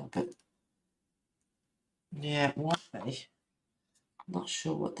finger, but yeah, it might be. I'm not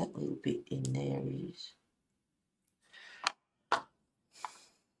sure what that little bit in there is.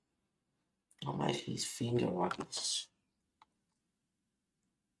 I'll make his finger, I guess.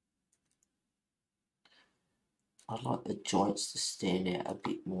 I'd like the joints to stand out a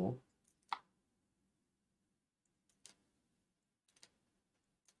bit more.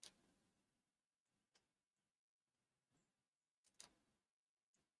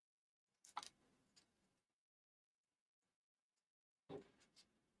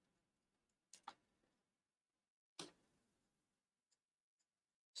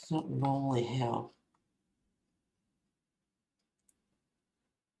 It's not normally how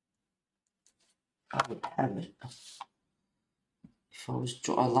I would have it. If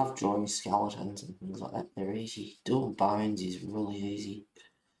I love drawing skeletons and things like that. They're easy. Doing bones is really easy.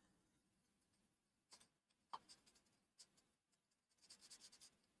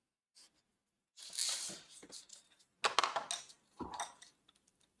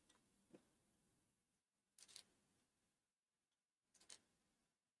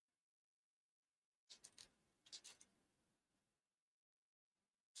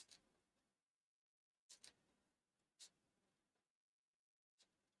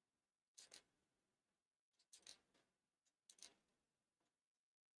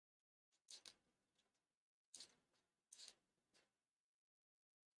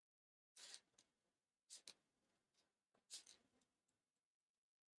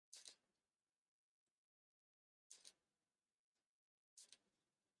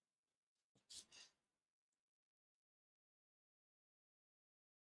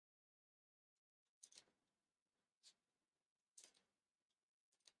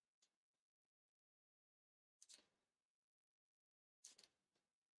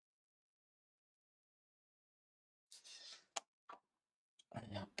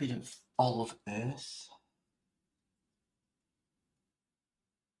 And a bit of olive earth.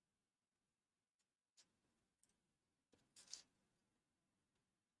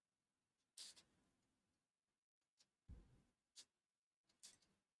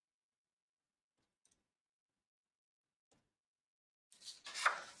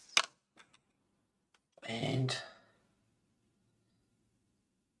 And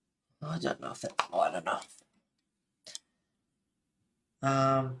I don't know if that's light enough.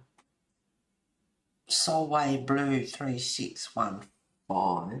 Solway Blue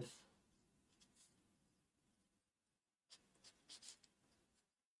 3615.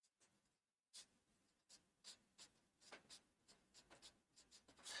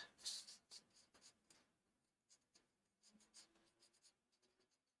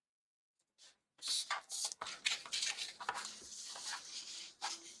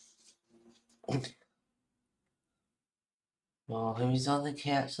 Well, who's on the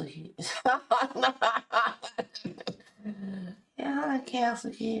couch looking? Yeah, on the couch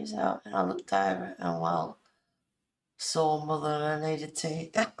looking himself, and I looked over and well, saw more than I needed to.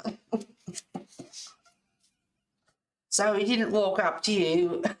 So he didn't walk up to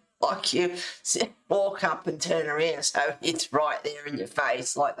you like you walk up and turn around, so it's right there in your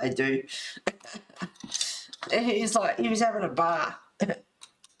face like they do. He's like, he was having a bar.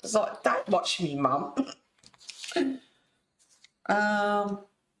 It's like, don't watch me, Mum.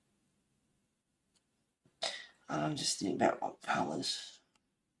 I'm just thinking about what colours.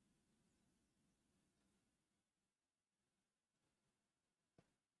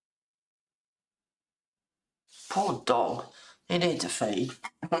 Poor dog. He needs a feed.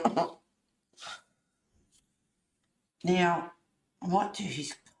 Now, I might do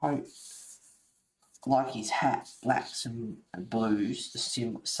his coat like his hat, blacks and blues, the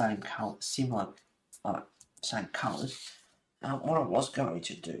same colour, similar, same colours. What I was going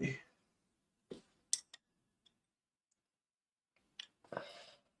to do.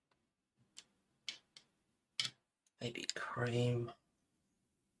 Maybe cream.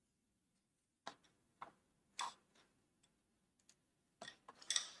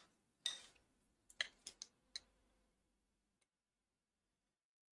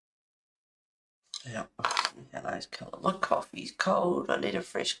 Yeah, how those colour. My coffee's cold. I need a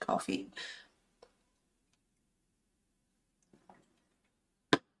fresh coffee.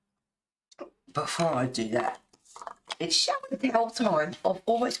 Before I do that, it's show and tell time. I've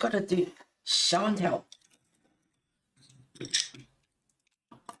always got to do show and tell.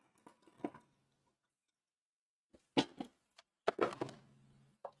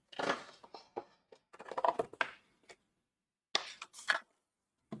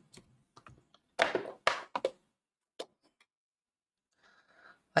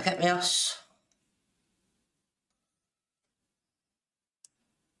 cat mouse.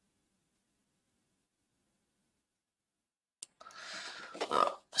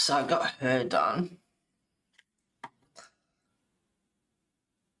 So I got her done.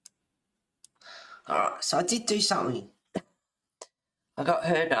 Alright, so I did do something. I got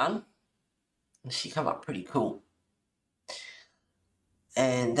her done. And she come up pretty cool.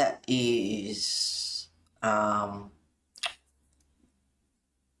 And that is Amanda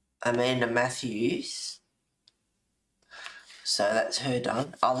Matthews. So that's her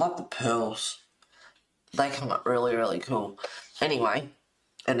done. I love the pearls. They come up really, really cool. Anyway,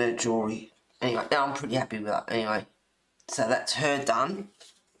 and her jewellery. Anyway, now I'm pretty happy with that. Anyway, so that's her done.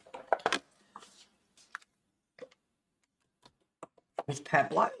 With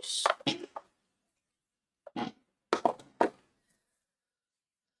Pablo's.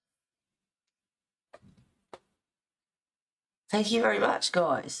 Thank you very much,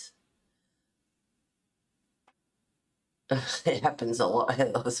 guys. It happens a lot.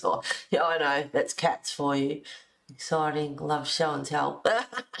 Yeah, I know. That's cats for you. Exciting. Love show and tell.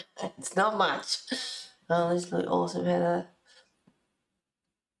 It's not much. Oh, this looks awesome, Heather.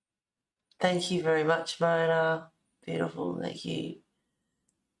 Thank you very much, Mona. Beautiful. Thank you.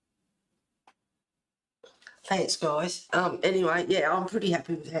 Thanks, guys. Anyway, yeah, I'm pretty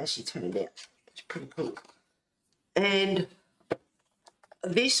happy with how she turned out. It's pretty cool. And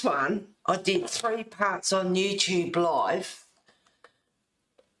this one, I did 3 parts on YouTube Live.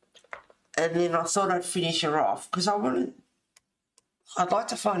 And then I thought I'd finish her off because I'd like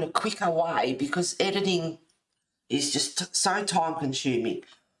to find a quicker way because editing is just so time consuming.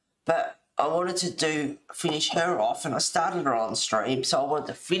 But I wanted to finish her off, and I started her on stream, so I wanted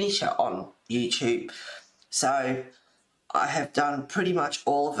to finish her on YouTube. So I have done pretty much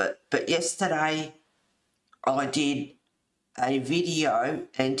all of it. But yesterday I did a video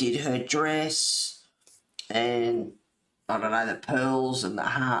and did her dress and, I don't know, the pearls and the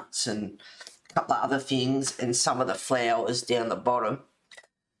hearts and a couple of other things and some of the flowers down the bottom.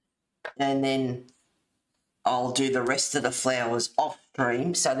 And then I'll do the rest of the flowers off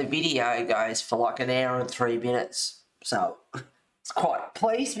stream. So the video goes for like 1 hour and 3 minutes. So it's quite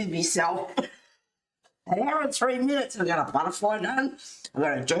pleased with myself. 1 hour and 3 minutes. I got a butterfly done. I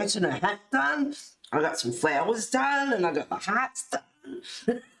got a dress and a hat done. I got some flowers done, and I got the hearts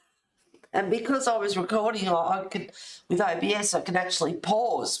done. And because I was recording, I could, with OBS, I could actually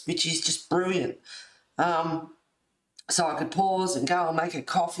pause, which is just brilliant. So I could pause and go and make a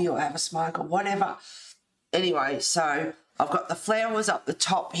coffee or have a smoke or whatever. Anyway, so I've got the flowers up the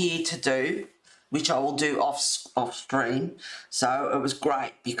top here to do, which I will do off stream. So it was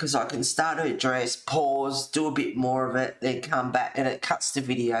great because I can start her dress, pause, do a bit more of it, then come back, and it cuts the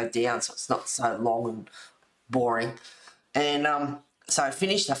video down so it's not so long and boring. And so I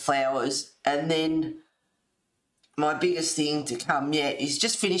finished the flowers, and then my biggest thing to come yet is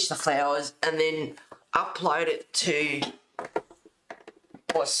just finish the flowers and then upload it to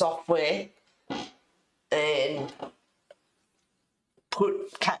my software and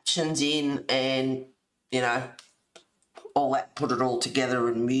put captions in and, you know, all that, put it all together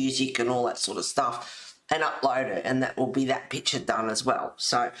and music and all that sort of stuff and upload it, and that will be that picture done as well.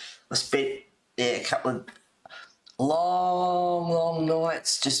 So I spent a couple of long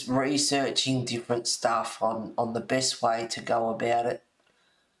nights just researching different stuff on the best way to go about it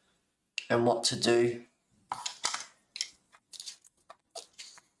and what to do.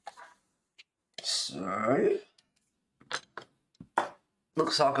 So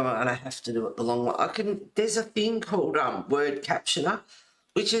looks like I'm gonna have to do it the long way. There's a thing called word captioner,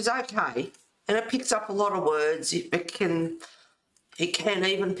 which is okay, and it picks up a lot of words. It can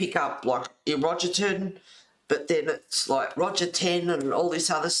even pick up like erogenous, but then it's like Roger 10 and all this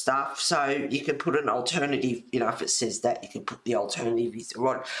other stuff. So you can put an alternative, you know, if it says that, you can put the alternative is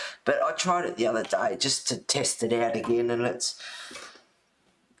right. But I tried it the other day just to test it out again, and it's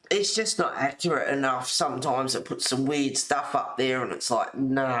just not accurate enough. Sometimes it puts some weird stuff up there, and it's like,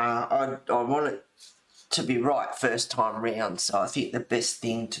 nah, I want it to be right first time round. So I think the best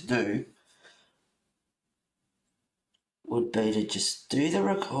thing to do would be to just do the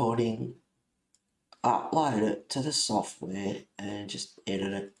recording, upload it to the software and just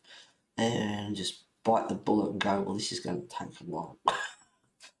edit it and just bite the bullet and go, well, this is going to take a while.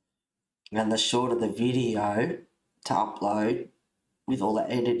 And the shorter the video to upload with all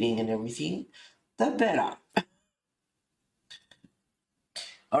the editing and everything, the better.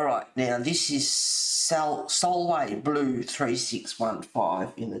 All right, now this is Solway Blue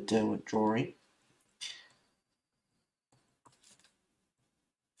 3615 in the Derwent drawing.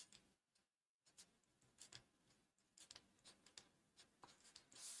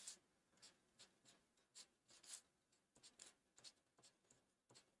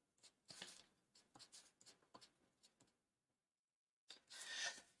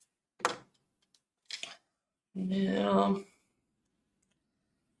 Now,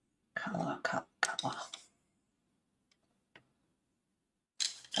 colour.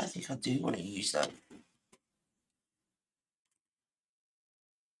 I think I do want to use that.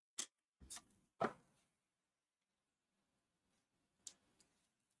 I'm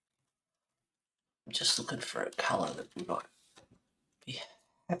just looking for a colour that we might be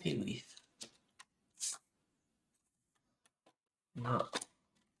happy with. No.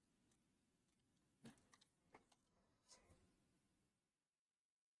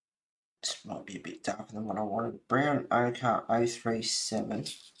 This might be a bit darker than what I wanted. Brown Ochre 037.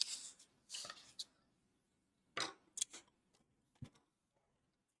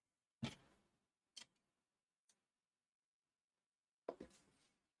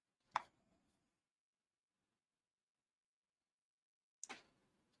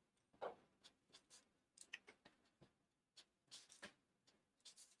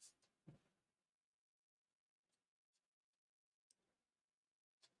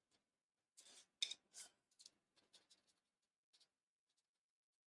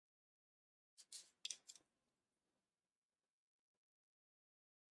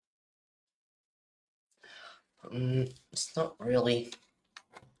 It's not really.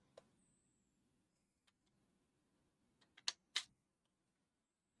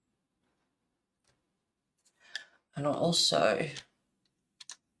 And I also,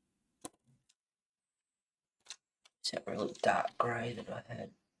 it's that really dark grey that I had.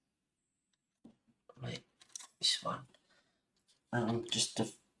 Wait, this one. Just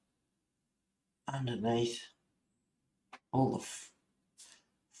underneath all the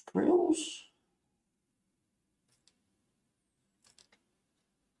frills.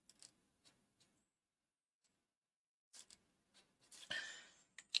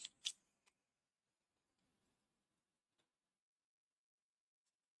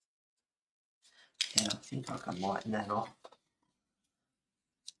 Yeah, I think I can lighten that off.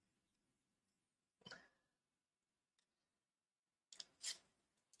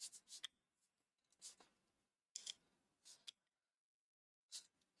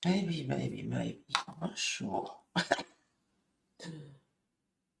 Maybe. I'm not sure.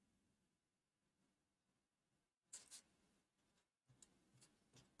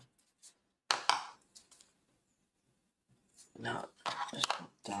 No, that's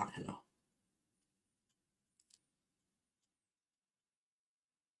not dark enough.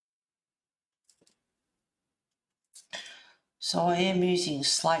 So I am using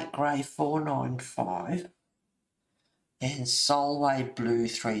Slate Grey 495 and Solway Blue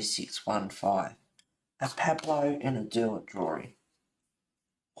 3615. A Pablo and a Derwent drawing.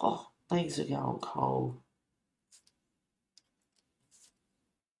 Oh, things are going cold.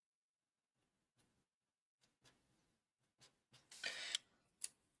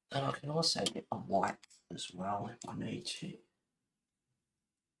 And I can also get a white as well if I need to.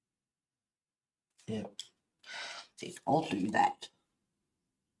 Yeah, I think I'll do that.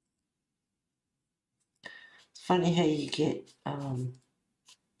 It's funny how you get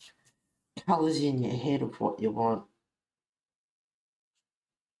colours in your head of what you want.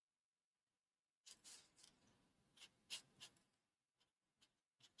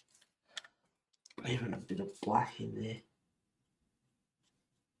 Even a bit of black in there.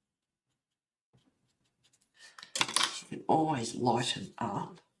 You can always lighten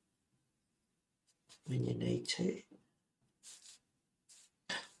up when you need to.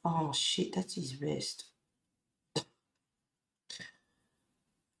 Oh shit, that's his vest.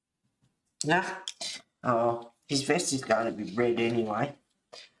 Nah. Oh, his vest is going to be red anyway.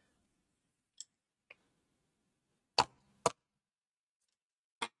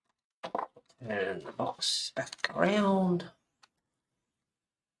 And the box back around.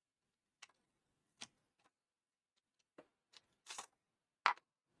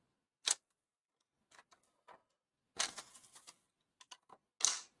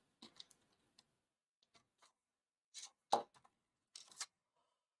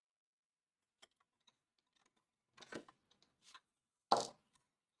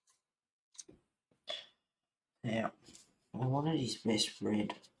 Yeah, I wanted his vest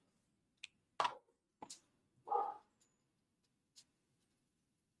red.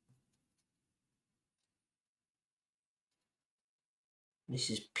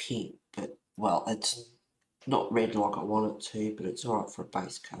 This is pink, but, well, it's not red like I want it to, but it's alright for a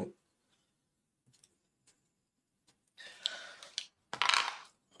base coat.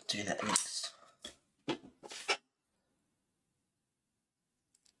 Do that next.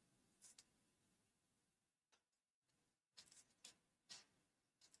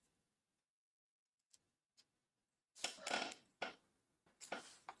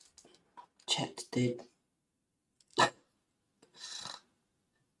 Chat's dead.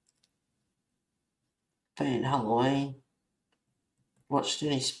 been Halloween. Watched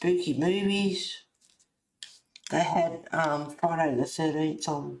any spooky movies. They had Friday the 13th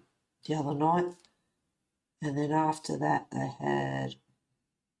on the other night. And then after that they had...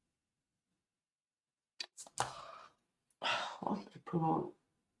 What did they put on?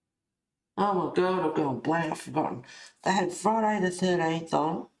 Oh my god, I've gone blank, I've forgotten. They had Friday the 13th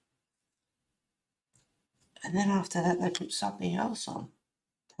on. And then after that they put something else on.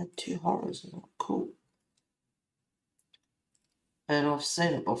 They had 2 horrors and cool. And I've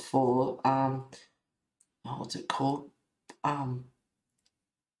seen it before. What's it called?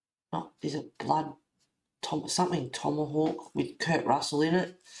 Is it Blood? Something Tomahawk with Kurt Russell in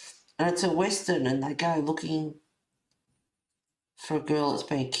it. And it's a western, and they go looking for a girl that's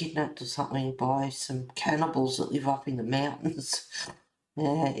been kidnapped or something by some cannibals that live up in the mountains.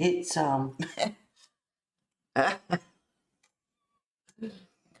 Yeah, it's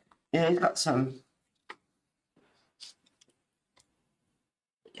yeah, it's got some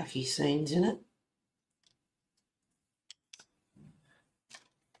yucky scenes in it.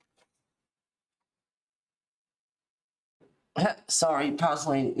 Sorry,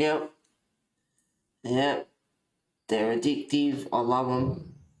 puzzling. Yep. Yep. They're addictive. I love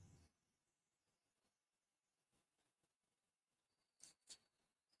them.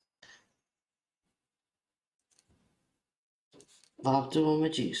 Love doing my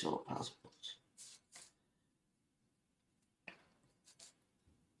jigsaw puzzles.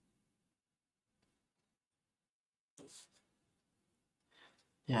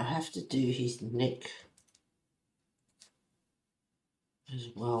 Now I have to do his neck as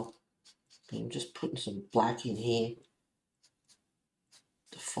well. I'm just putting some black in here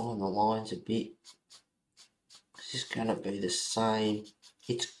to define the lines a bit. This is going to be the same.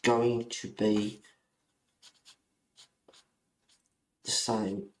 It's going to be the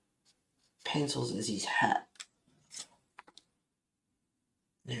same pencils as his hat.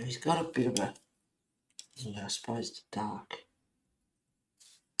 Now he's got a bit of a, I suppose it's dark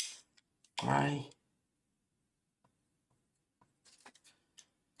grey.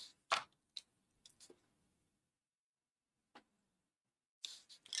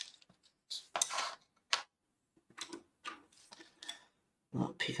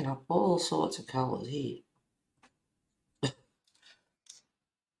 Not picking up all sorts of colours here.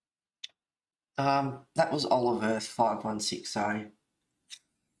 That was Olive Earth 5160.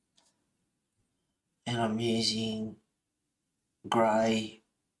 And I'm using grey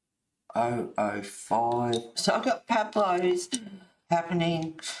 005. So I've got Pablo's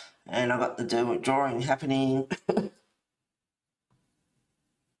happening, and I've got the drawing happening.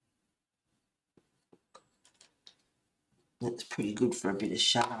 That's pretty good for a bit of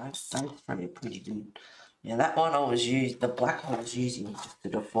shadow. Those three are pretty good. Yeah, that one the black I was using just to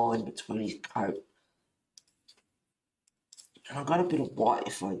define between his coat. And I've got a bit of white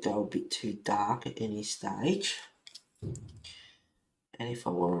if I go a bit too dark at any stage. And if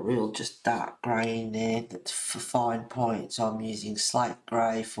I want a real just dark grey in there, that's for fine points, I'm using Slate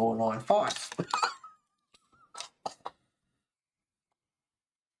Grey 495.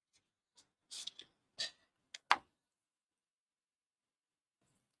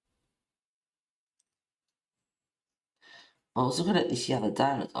 I was looking at this the other day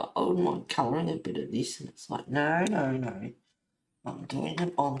and I thought, I wouldn't mind colouring a bit of this, and it's like, no, no, no. I'm doing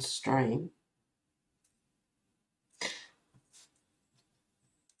it on stream.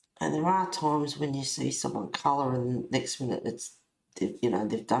 And there are times when you see someone colour and next minute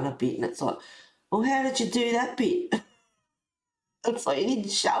they've done a bit and it's like, well, how did you do that bit? It's like, you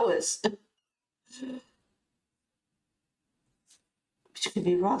didn't show us. Which can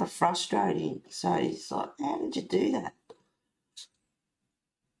be rather frustrating. So it's like, how did you do that?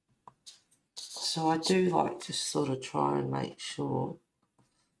 So I do like to sort of try and make sure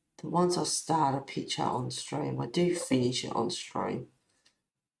that once I start a picture on stream, I do finish it on stream.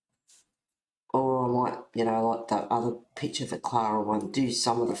 Or I might, like that other picture, the Clara one, do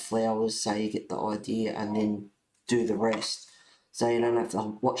some of the flowers so you get the idea and then do the rest. So you don't have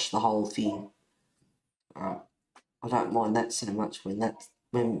to watch the whole thing. I don't mind that so much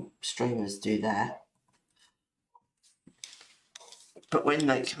when streamers do that. But when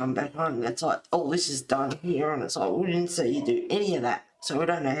they come back on, it's like, oh, this is done here, and it's like, we didn't see you do any of that, so we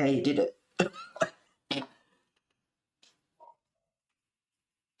don't know how you did it.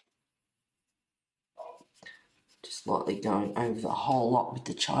 Just lightly going over the whole lot with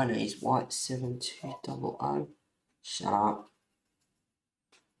the Chinese white 7200. Shut up.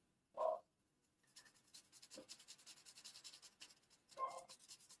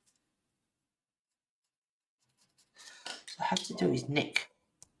 So I have to do his neck.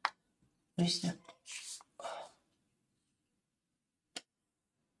 Where's that?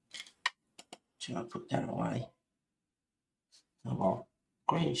 should I put that away? Oh well,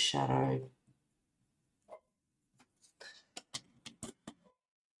 green shadow.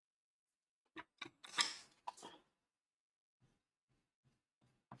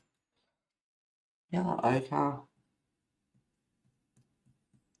 Yellow ochre.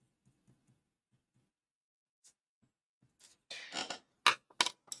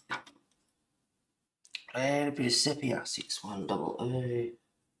 And a bit of sepia, 6100.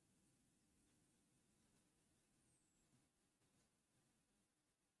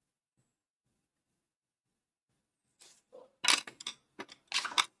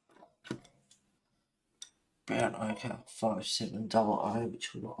 Brown ochre, 5700,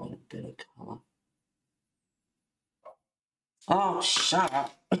 which would have been a better colour. Oh, shut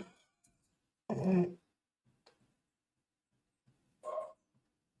up.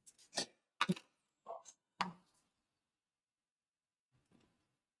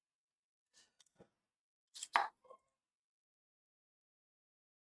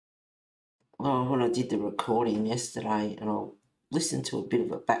 Oh, when I did the recording yesterday, and I'll listen to a bit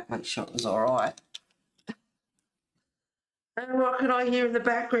of it back, make sure it was alright. And what can I hear in the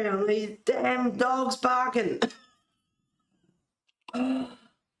background? These damn dogs barking. I'm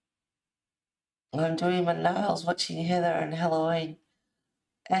doing my nails, watching Heather and Halloween.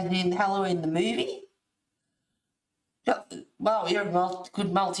 And in Halloween the movie? Well, you're a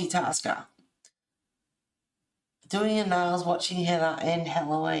good multitasker. Doing your nails, watching Heather and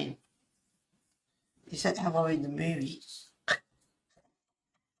Halloween. Is that Halloween the movie?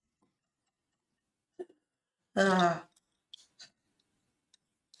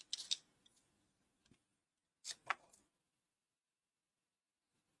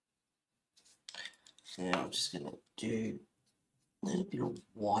 Yeah, I'm just going to do a little bit of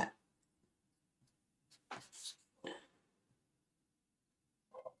white.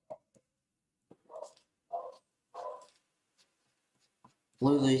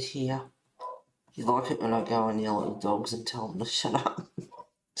 Lulu's here. You like it when I go and yell at the dogs and tell them to shut up.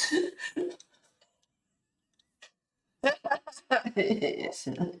 Yes,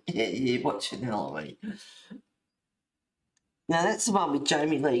 yeah, watching Halloween. Now that's the one with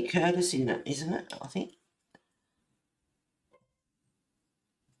Jamie Lee Curtis in it, isn't it? I think.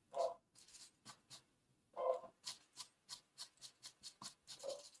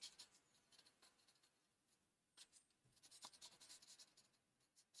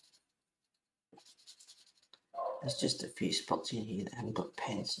 There's just a few spots in here that haven't got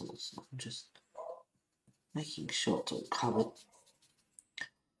pencils. I'm just making sure it's all covered.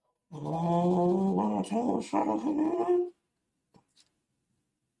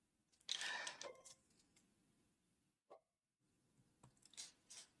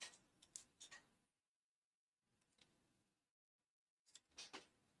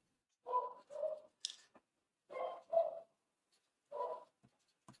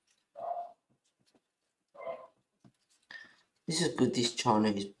 This is good, this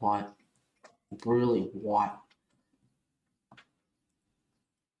Chinese white. Really white.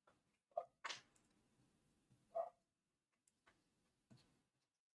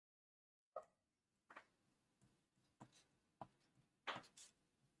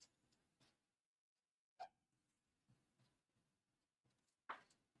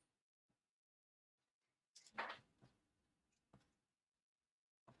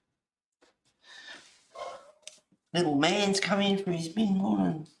 Little man's come in for his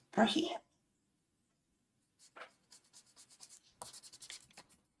mid-morning brekkie.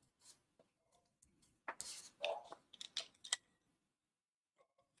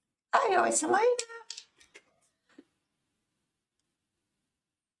 Hey, Selena.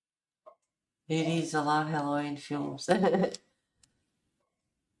 It is, I love Halloween films.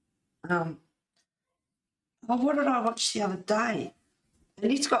 Oh, what did I watch the other day?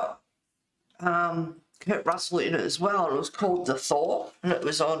 And it's got Kurt Russell in it as well, and it was called The Thaw, and it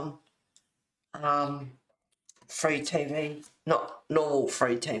was on free TV, not normal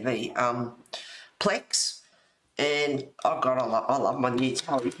free TV, Plex. And oh god, I love my new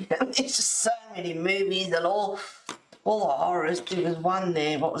telly. There's just so many movies and all the horrors. There was one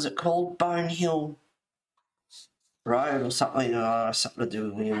there, what was it called? Bone Hill Road or something. Something to do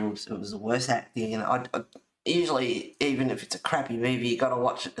with wheels. It was the worst acting. And I usually, even if it's a crappy movie, you got to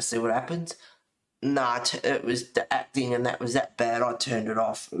watch it to see what happens. Nah, it was the acting, and that was that bad. I turned it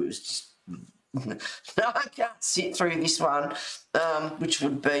off. It was just no, I can't sit through this one, which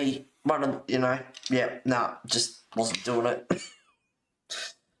would be one of, just wasn't doing it.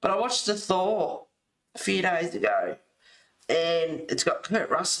 But I watched The Thaw a few days ago, and it's got Kurt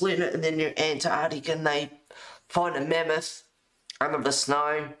Russell in it, and then you're Antarctic, and they find a mammoth under the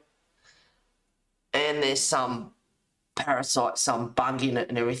snow, and there's some parasite, some bug in it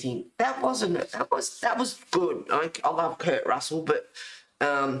and everything. That was good. I love Kurt Russell, but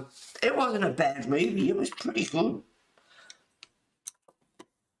it wasn't a bad movie. It was pretty good.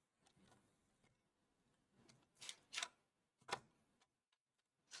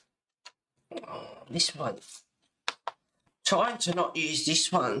 Oh, this one. Trying to not use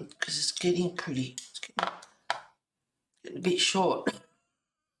this one because it's getting getting a bit short.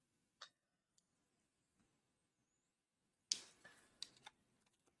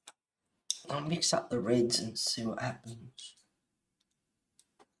 I'll mix up the reds and see what happens.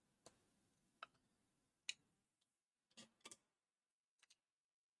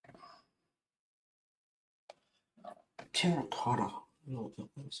 Terracotta.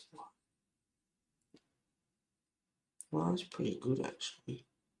 Well, that's pretty good actually.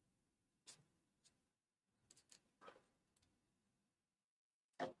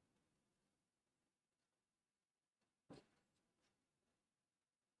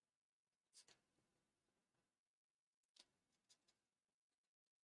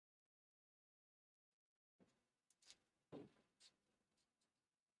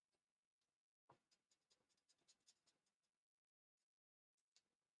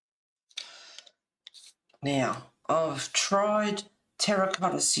 Now, I've tried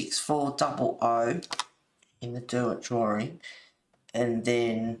Terracotta 6400 in the Do It drawing, and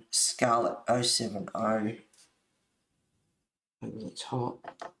then Scarlet 070 over the top.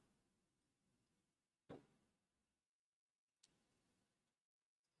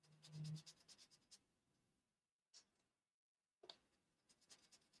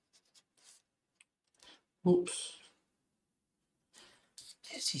 Oops.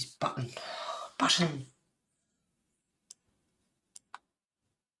 There's his button.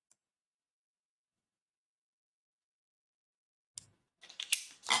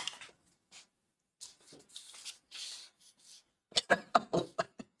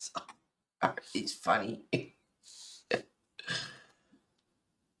 It's funny.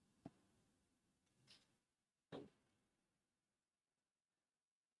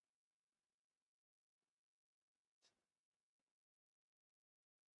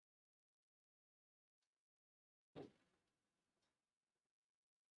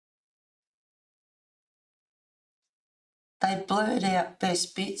 They blurred out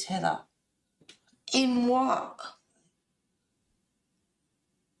best bits, Heather. In what?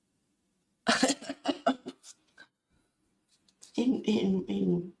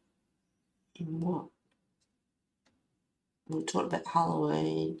 in what? We talked about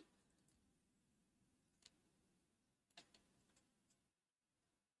Halloween.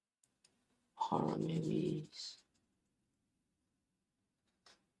 Horror movies.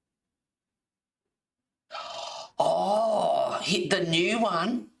 Oh, the new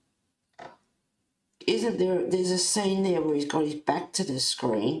one. Isn't there? There's a scene there where he's got his back to the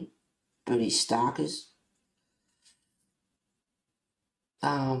screen, but he's Starkers.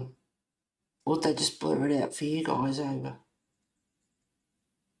 Would they just blur it out for you guys over?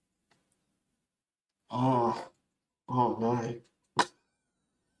 Oh no.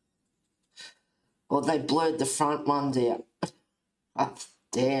 Well, they blurred the front ones out. Oh,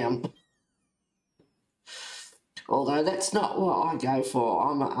 damn. Although that's not what I go for.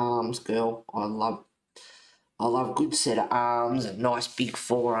 I'm an arms girl. I love a good set of arms and nice big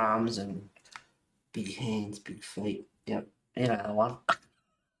forearms and big hands, big feet. Yep, you know the one.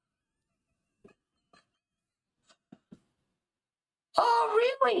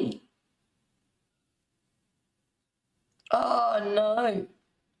 Oh, really? Oh, no.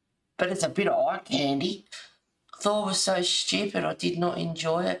 But it's a bit of eye candy. I thought it was so stupid. I did not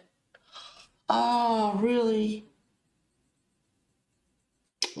enjoy it. Oh, really?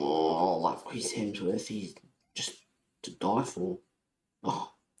 Oh, I love Chris Hemsworth. He's just to die for.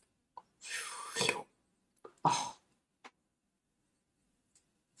 Oh. Oh.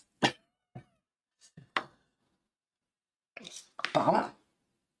 Bummer.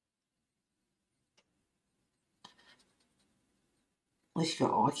 At least you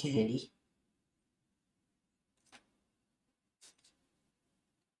got eye candy.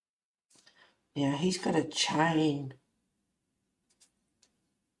 Now he's got a chain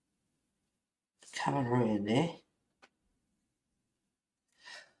coming around there.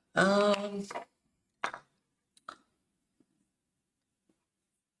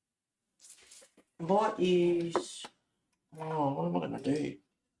 Might use. Oh, what am I going to do?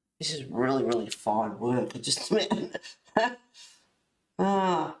 This is really, really fine work. I just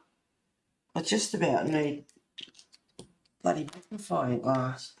I just about need bloody magnifying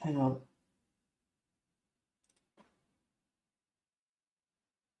glass. Hang on.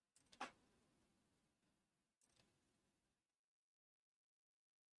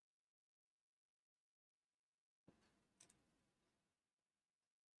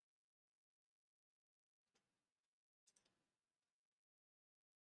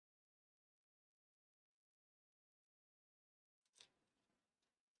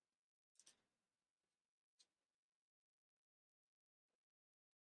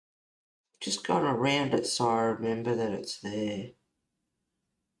 just gone around it so I remember that it's there.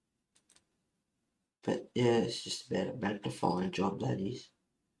 But yeah, it's just about a magnifying job, that is.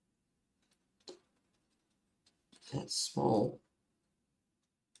 That's small.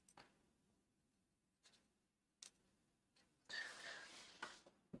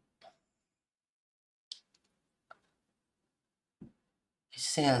 It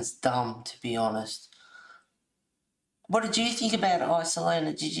sounds dumb, to be honest. What did you think about it,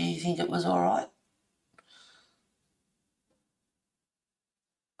 Isolina? Did you think it was alright?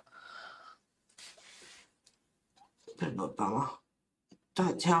 Bit of a bummer.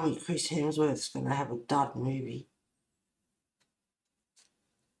 Don't tell me Chris Hemsworth's going to have a dud movie.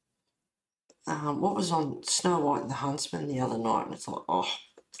 What was on Snow White and the Huntsman the other night, and it's like, oh.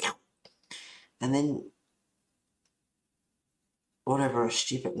 And then, whatever her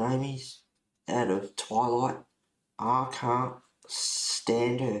stupid name is, out of Twilight, I can't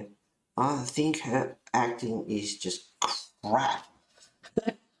stand her. I think her acting is just crap.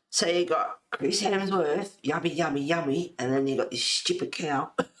 So you got Chris Hemsworth, yummy, yummy, yummy, and then you got this stupid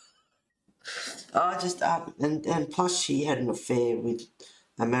cow. And plus she had an affair with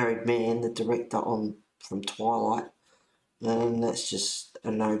a married man, the director from Twilight, and that's just a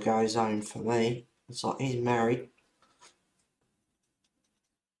no-go zone for me. It's like, he's married.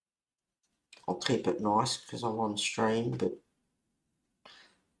 I'll keep it nice because I'm on stream, but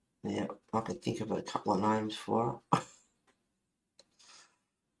yeah, I could think of a couple of names for it.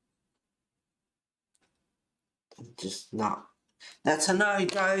 Just no. That's a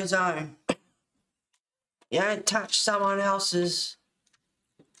no-go zone. You don't touch someone else's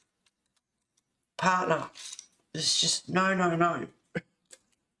partner. It's just no, no, no.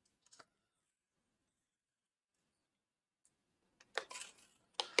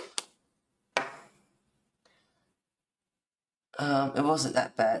 It wasn't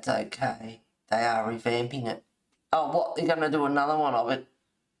that bad, it's okay. They are revamping it. Oh, what? They're going to do another one of it?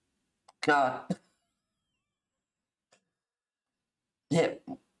 God. Yeah,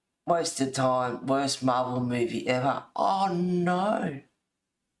 wasted time. Worst Marvel movie ever. Oh, no.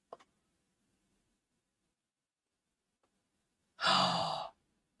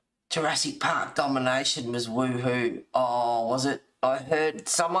 Jurassic Park Domination was woohoo. Oh, was it? I heard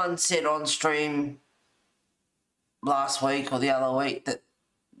someone said on stream last week or the other week that,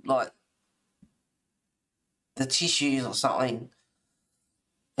 like, the tissues or something,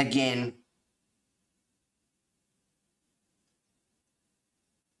 again,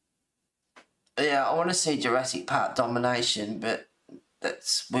 yeah, I want to see Jurassic Park Domination, but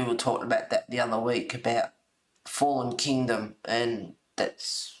we were talking about that the other week about Fallen Kingdom, and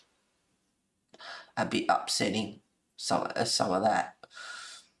that's a bit upsetting, some of that.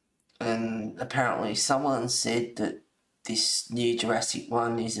 And apparently someone said that this new Jurassic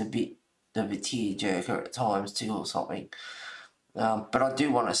one is a bit of a tearjerker at times too or something. But I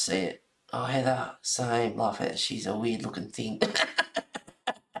do want to see it. Oh, Heather, same, love her. She's a weird looking thing.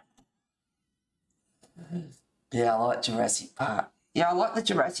 Yeah, I like Jurassic Park. Yeah, I like the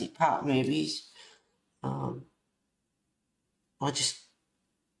Jurassic Park movies.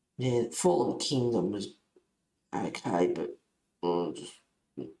 Yeah, Fallen Kingdom was okay, but just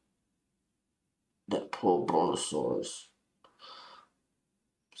that poor brontosaurus.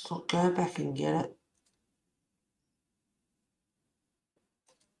 So go back and get it.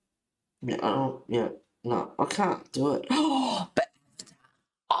 Yeah, no, I can't do it. Oh,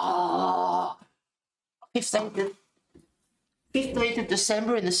 15th of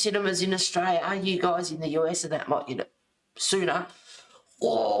December in the cinemas in Australia. Are you guys in the US and that might get it sooner?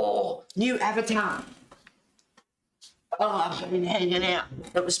 Oh, new Avatar. Oh, I've been hanging out.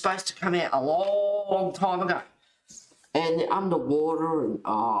 It was supposed to come out a long time ago. And they're underwater and,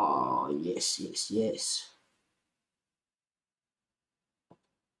 oh, yes, yes, yes.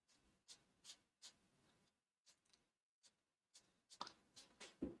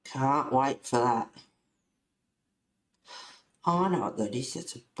 Can't wait for that. Oh, I know what that is.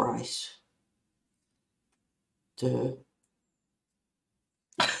 That's a brace. Duh.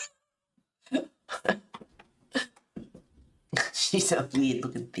 She's a weird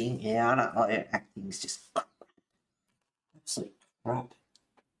looking thing. Yeah, I don't like her acting's just absolute crap.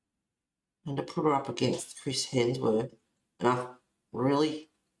 And to put her up against Chris Hemsworth, really?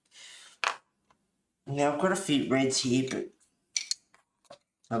 Yeah, I've got a few reds here, but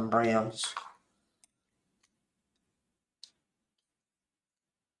some browns.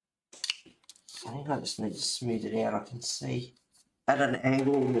 I think I just need to smooth it out. I can see at an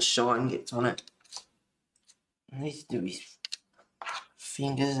angle when the shine gets on it. I need to do his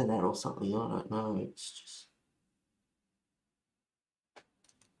fingers and that or something. I don't know. It's just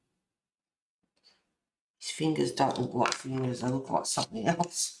fingers don't look like fingers, they look like something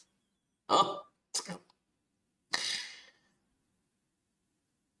else. Oh,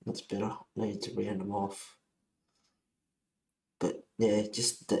 that's better. I need to round them off. But yeah,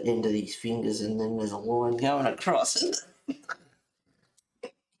 just the end of these fingers, and then there's a line going across it.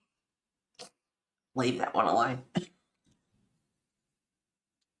 Leave that one alone.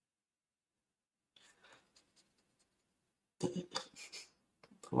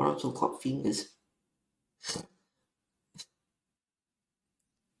 Why don't look like fingers?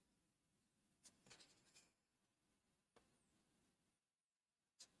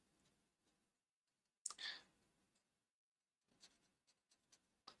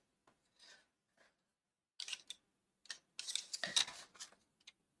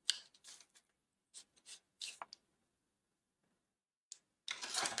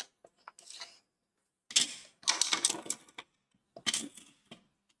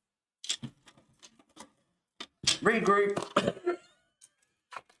 Regroup.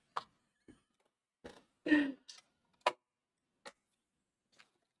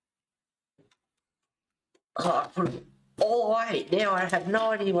 Oh, I put it all away. Now I have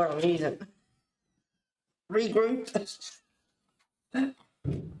no idea what I'm using. Regroup. I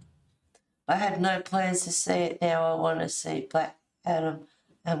had no plans to see it. Now I want to see Black Adam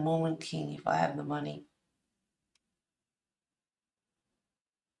and Woman King if I have the money.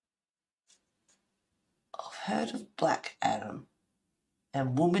 I've heard of Black Adam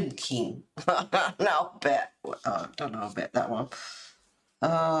and Woman King. I don't know about that one.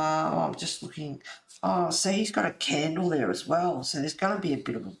 I'm just looking. Oh, see, he's got a candle there as well. So there's going to be a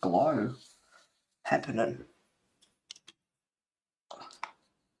bit of a glow happening.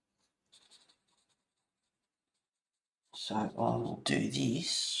 So I will do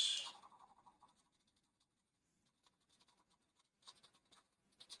this.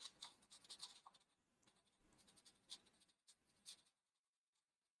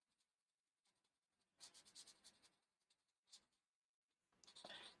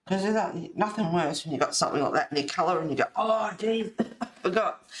 Because there's nothing worse when you got something like that in your colour and you go, oh, geez, I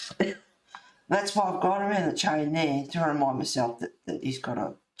forgot. That's why I've got around the chain there to remind myself that he's got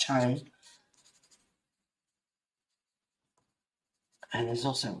a chain. And there's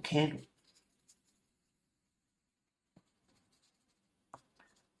also a candle.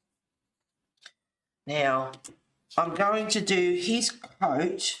 Now, I'm going to do his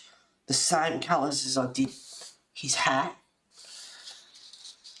coat the same colours as I did his hat.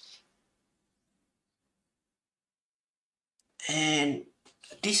 And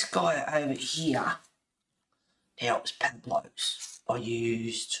this guy over here, now it was Pablo's. I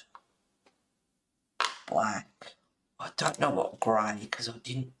used black. I don't know what grey because I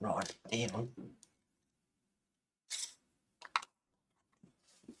didn't write it down.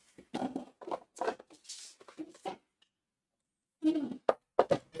 I'm going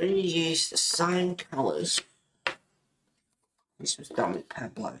to use the same colours. This was done with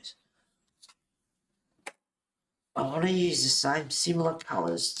Pablo's. I want to use the same similar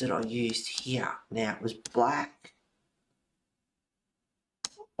colours that I used here. Now it was black,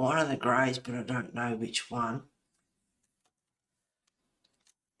 one of the greys, but I don't know which one.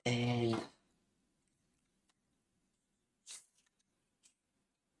 And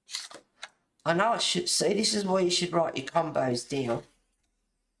I know I should see, this is why you should write your combos down.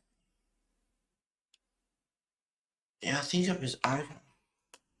 Yeah, I think it was over.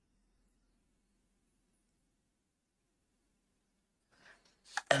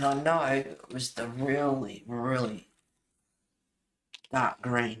 And I know it was the really, really dark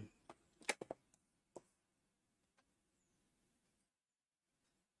green.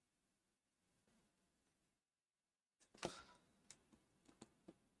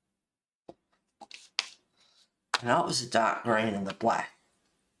 I know it was the dark green and the black.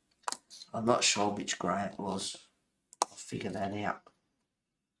 I'm not sure which grey it was. I'll figure that out.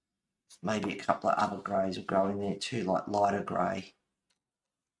 Maybe a couple of other greys will go in there too, like lighter grey.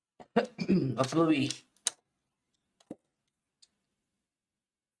 A bluey.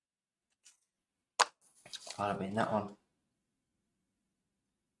 Might have been that one.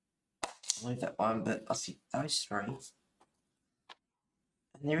 I'll leave that one, but I think those three. And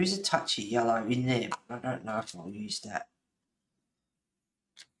there is a touch of yellow in there, but I don't know if I'll use that.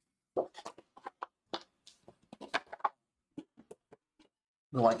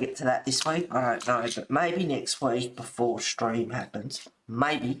 Will I get to that this week? I don't know, but maybe next week before stream happens.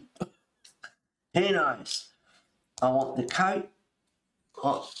 Maybe. Who knows? I want the coat.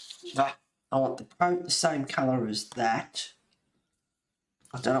 I want the coat the same colour as that.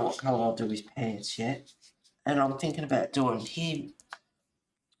 I don't know what colour I'll do his pants yet. And I'm thinking about doing him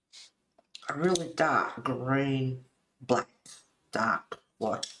a really dark green, black, dark,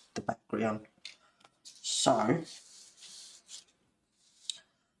 like the background. So,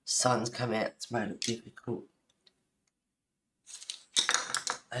 sun's come out, it's made it difficult.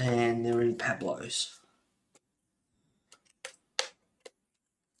 And they're in Pablo's.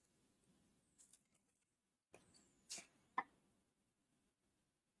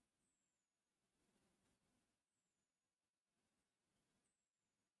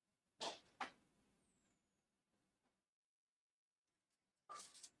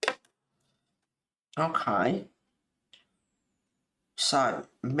 Okay. So,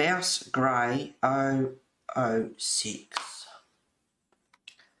 Mouse Grey 006.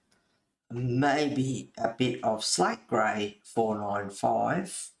 Maybe a bit of Slate Grey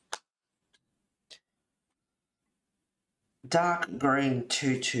 495. Dark Green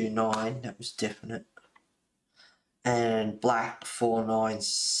 229, that was definite. And Black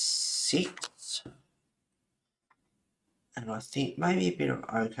 496. And I think maybe a bit of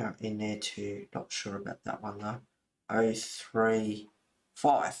ochre in there too. Not sure about that one though.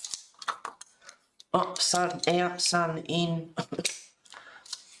 035. Oh, sun out, sun in.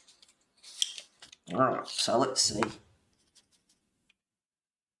 Alright, so let's see.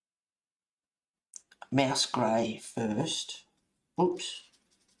 Mouse Grey first. Oops.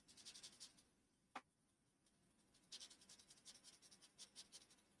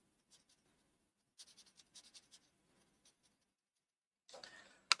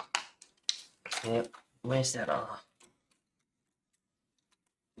 Yep, where's that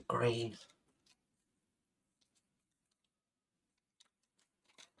green?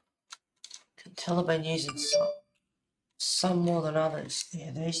 Can tell I've been using some more than others.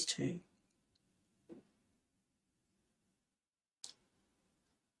 Yeah, these two.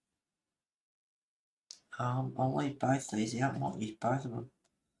 I'll leave both these out. I might use both of them.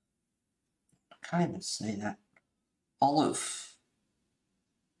 I can't even see that. Olive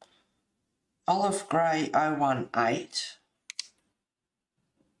Grey 018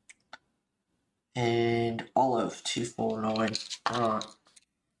 and Olive 249. Alright,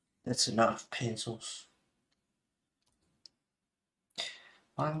 that's enough pencils.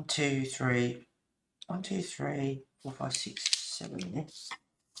 1, 2, 3, 1, 2, 3, 4, 5, 6, 7 there.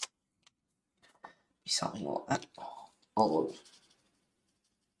 Be something like that. Olive.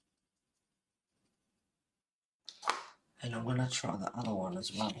 And I'm going to try the other one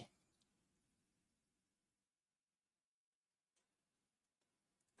as well.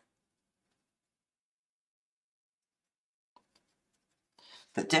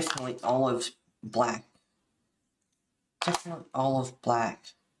 But definitely olive black. Definitely olive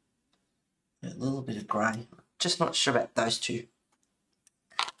black. A little bit of grey. Just not sure about those two.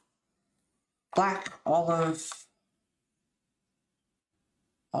 Black, olive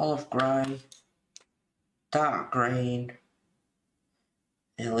grey, dark green,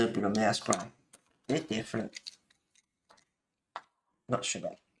 and a little bit of mouse grey. They're different. Not sure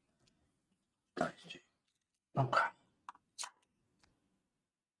about those two. Okay.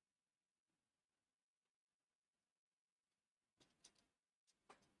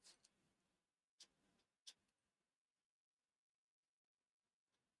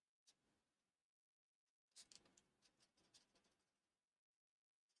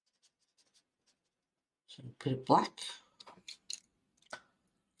 So a bit of black.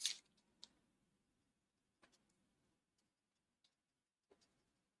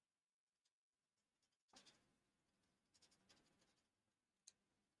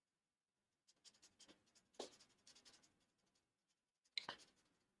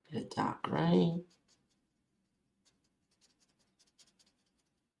 Bit of dark green.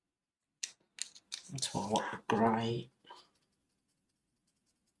 That's why I want the grey.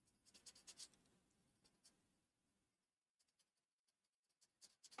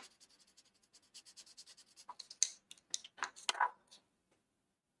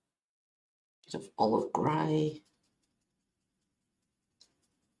 Bit of olive grey.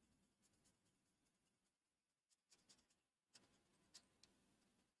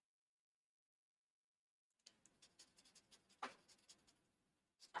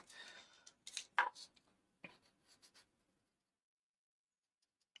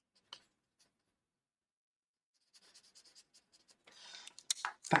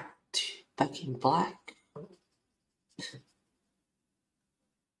 Back in black.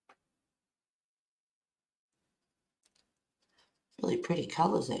 Really pretty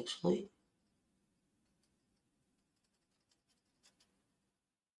colours actually.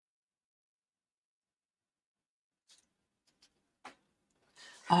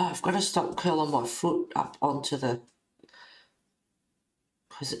 Oh, I've got to stop curling my foot up onto the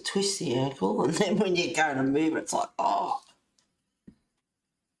because it twists the ankle, and then when you go to move it, it's like, oh.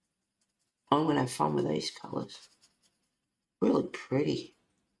 I'm going to have fun with these colours. Really pretty.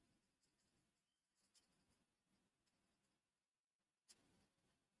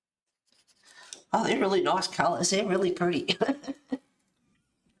 Oh, they're really nice colours. They're really pretty.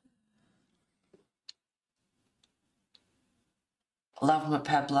 Love my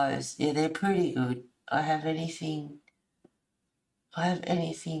Pablos. Yeah, they're pretty good. I have anything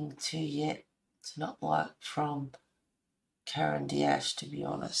to yet to not like from Karen Diash, to be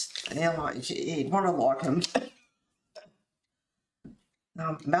honest. They're like, you'd want to like them.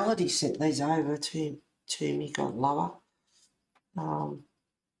 Melody sent these over to me, God love her.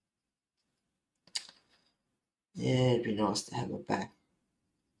 Yeah, it'd be nice to have her back.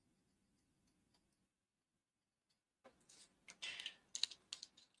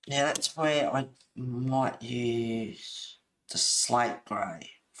 Now that's where I might use the slate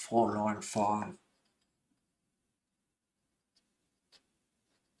grey 495.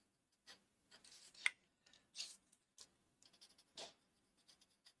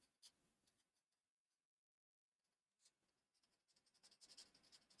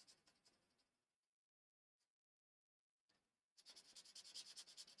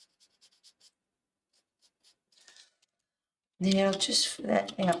 Now just for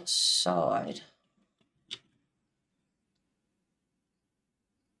that outside,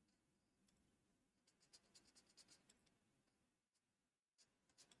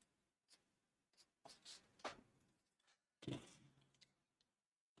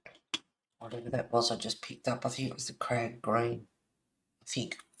 whatever that was I just picked up, I think it was the crag green, I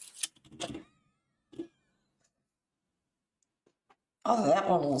think. Oh, that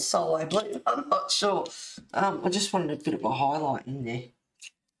one was solo blue, I'm not sure. I just wanted a bit of a highlight in there.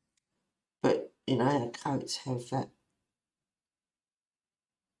 But, you know, our coats have that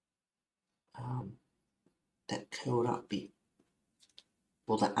that curled up bit,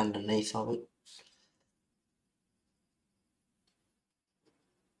 or the underneath of it.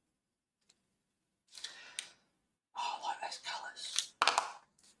 Oh, I like those colours.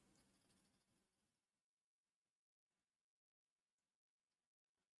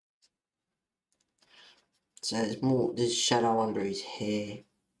 So there's shadow under his hair.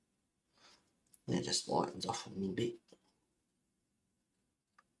 That just lightens off a little bit.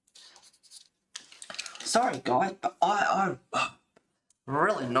 Sorry guys, but I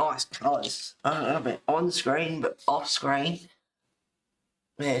really nice colours. I don't know about on screen, but off screen.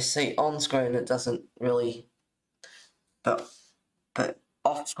 Yeah, see, on screen it doesn't really, but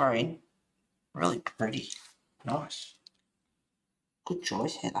off screen, really pretty. Nice. Good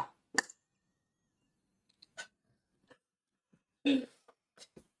choice, Heather.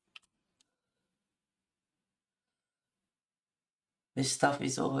 This stuff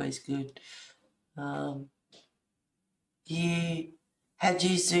is always good. Had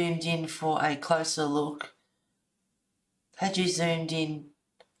you zoomed in for a closer look? And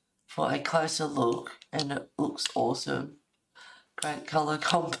it looks awesome. Great colour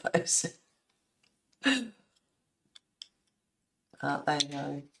combos. Aren't they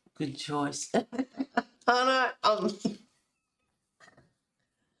though? Good choice. I know, I'm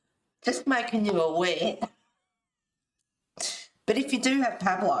just making you aware. But if you do have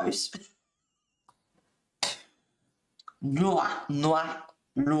Pablos, black.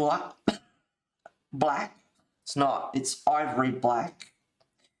 It's not. It's ivory black.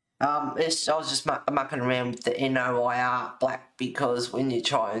 I was just mucking around with the NeoII black because when you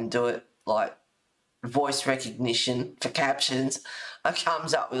try and do it like voice recognition for captions, it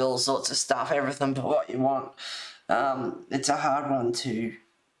comes up with all sorts of stuff, everything but what you want. It's a hard one to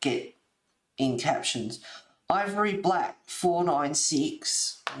get in captions. Ivory black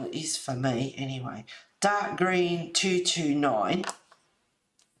 496 is for me anyway. Dark green 229.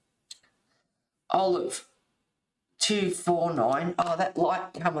 Olive 249. Oh, that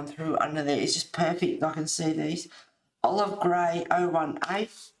light coming through under there is just perfect. I can see these. Olive grey 018.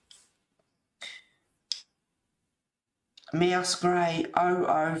 Mouse grey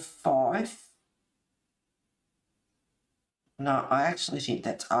 005. No, I actually think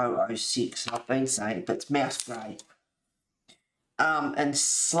that's 006. I've been saying, but it's mouse grey. And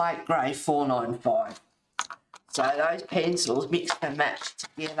slate grey 495. So those pencils mix and match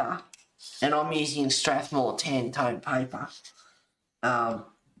together. And I'm using Strathmore tan tone paper,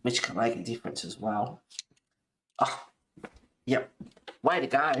 which can make a difference as well. Oh, yep, way to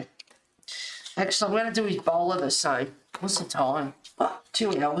go. Actually, I'm going to do his bowler the same. What's the time? Oh,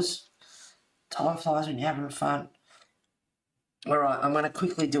 2 hours. Time flies when you're having fun. Alright, I'm going to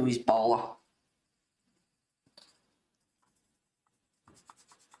quickly do his bowler.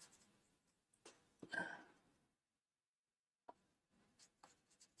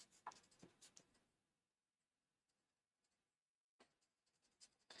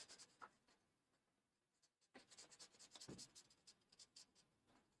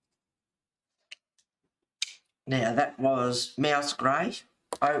 Now that was Mouse Grey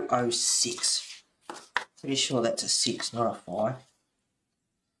 006. Pretty sure that's a 6, not a 5.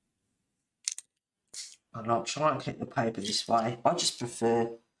 And I'll try and keep the paper this way. I just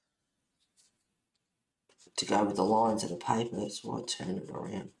prefer to go with the lines of the paper, that's why I turn it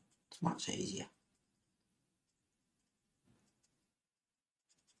around. It's much easier.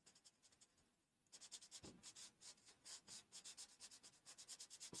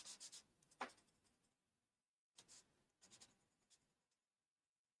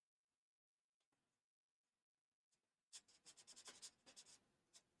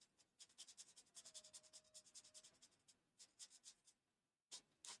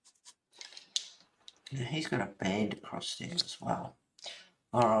 Now he's got a band across there as well.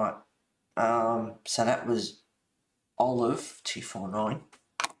 Alright, so that was Olive 249.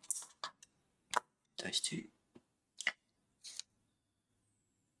 Those two.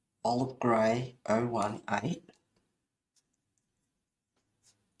 Olive Grey 018.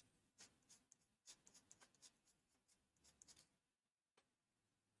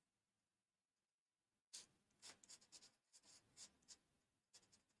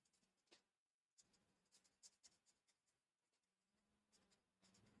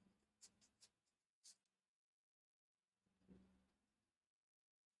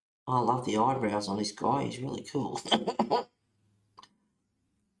 I love the eyebrows on this guy, he's really cool. For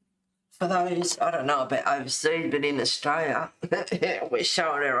those, I don't know about overseas, but in Australia, we're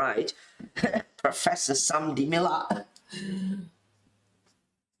showing our age. Professor Sunday Miller. Do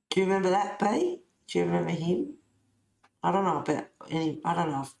you remember that, B? Do you remember him? I don't know about any, I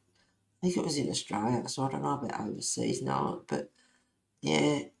don't know, I think it was in Australia, so I don't know about overseas, no, but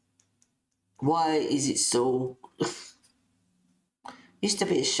yeah. Why is it so? Used to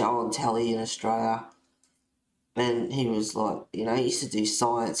be a show on telly in Australia, and he was like, you know, he used to do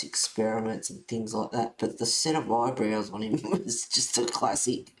science experiments and things like that, but the set of eyebrows on him was just a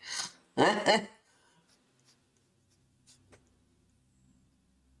classic.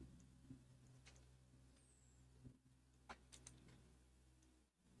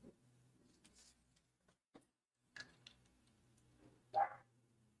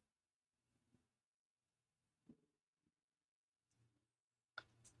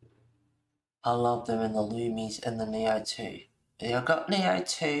 I love them in the Loomies and the NeoII. Yeah, I've got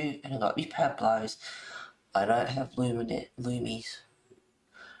NeoII and I've got my Pablos. I don't have Loomies.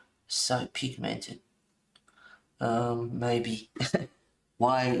 So pigmented. Maybe.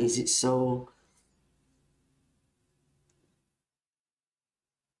 Why is it so?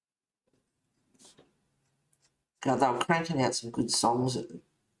 God, they were cranking out some good songs at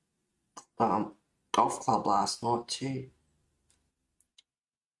the golf club last night too.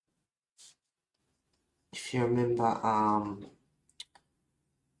 If you remember,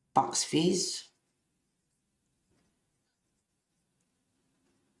 Bucks Fizz.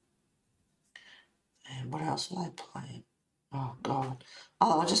 And what else are they playing? Oh God!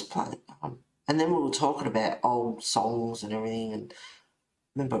 Oh, I just played. And then we were talking about old songs and everything, and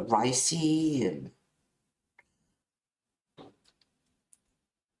remember Racy and.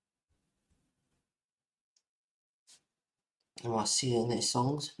 Am I singing their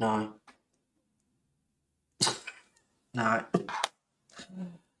songs? No. No.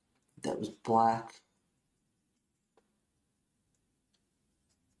 That was Black.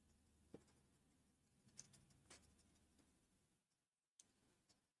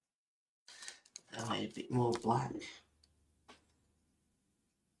 Oh, a bit more black.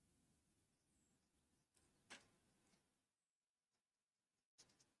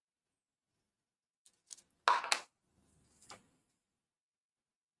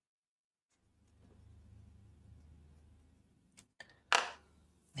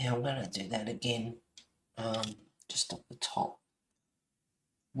 Now I'm going to do that again, just up the top.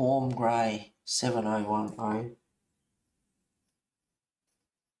 Warm Grey 7010.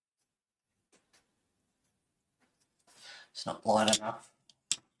 It's not light enough,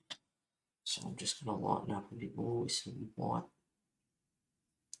 so I'm just going to lighten up a bit more with some white.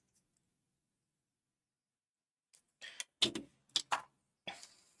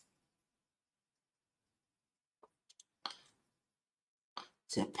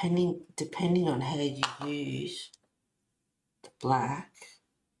 So depending on how you use the black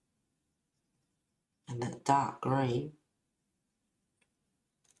and that dark green,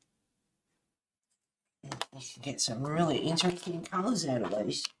 you can get some really interesting colours out of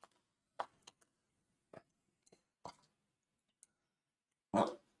these.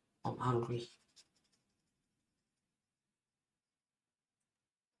 Oh, I'm hungry.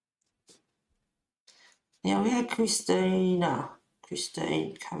 Now we had Christine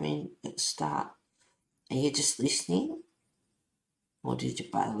come in at the start, Are you just listening? Or did you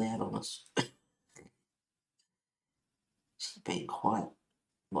bail out on us? She's being quiet.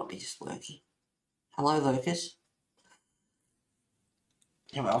 Might be just lurking. Hello, Lucas.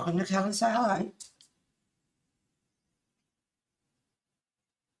 You're welcome to come and say hello.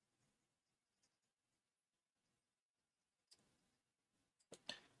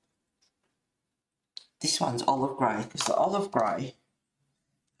 This one's olive grey, because the olive grey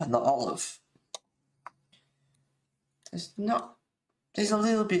and the olive, there's a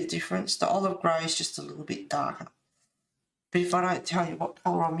little bit of difference. The olive grey is just a little bit darker. But if I don't tell you what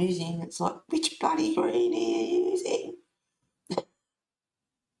colour I'm using, it's like, which bloody green are you using?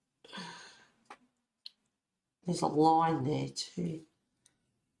 There's a line there too.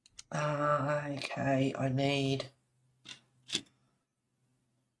 Okay, I need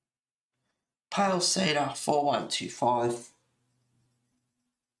pale cedar 4125.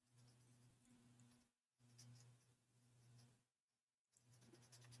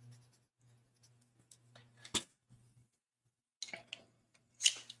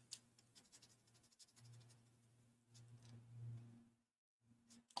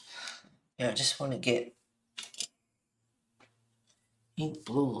 Yeah, I just want to get ink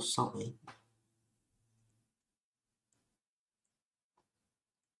blue or something.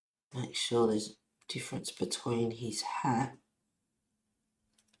 Make sure there's a difference between his hat.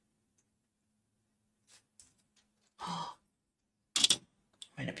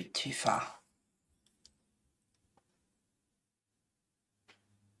 Went a bit too far.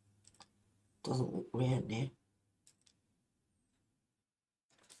 Doesn't look round now.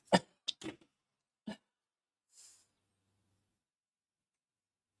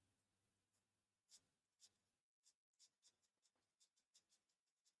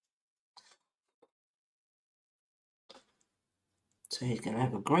 So he's going to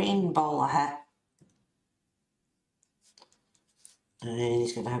have a green bowler hat. And then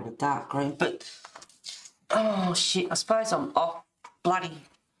he's going to have a dark green. But, oh shit, I suppose I'm off bloody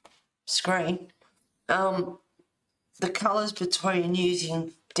screen. The colours between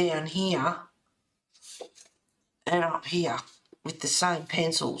using down here and up here with the same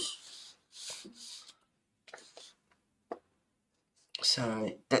pencils.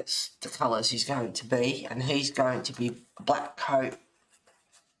 So that's the colours he's going to be, and he's going to be a black coat,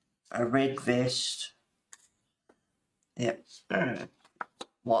 a red vest. Yep. Might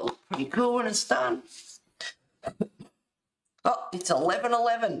look pretty cool when it's done. Oh, it's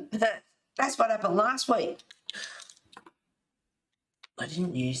 11:11. That's what happened last week. I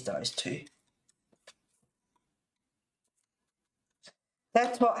didn't use those two.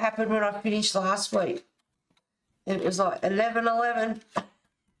 That's what happened when I finished last week. It was like 11:11.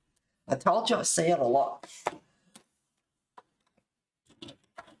 I told you I see it a lot.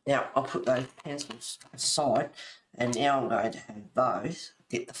 Now, I'll put those pencils aside, and now I'm going to have those,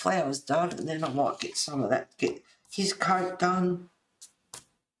 get the flowers done, and then I might get some of that, get his coat done,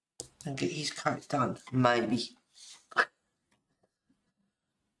 and get his coat done, maybe.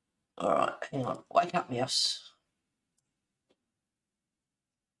 Alright, hang on, wake up, mouse.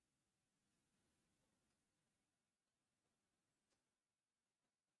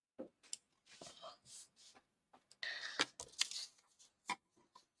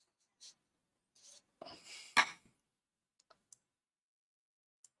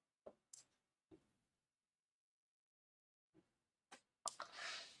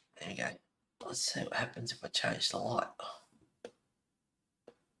 There we go. Let's see what happens if I change the light.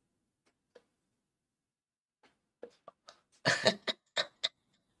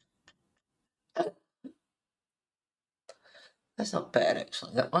 That's not bad,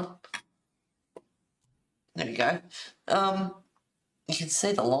 actually, that one. There we go. You can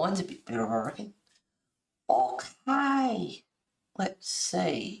see the lines a bit better, I reckon. Okay. Let's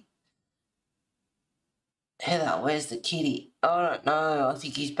see. Heather, where's the kitty? I don't know. I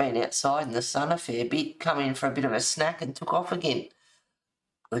think he's been outside in the sun a fair bit, come in for a bit of a snack and took off again.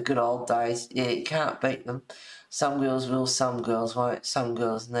 The good old days. Yeah, you can't beat them. Some girls will, some girls won't. Some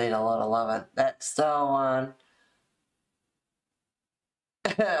girls need a lot of loving. That's the one.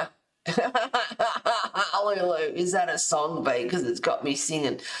 Lulu, is that a song, B? Because it's got me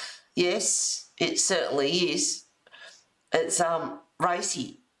singing. Yes, it certainly is. It's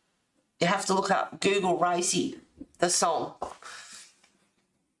racy. You have to look up Google Racy, the song.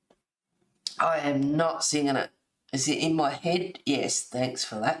 I am not singing it. Is it in my head? Yes, thanks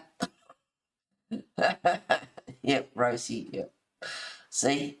for that. Yep, Racy, yep.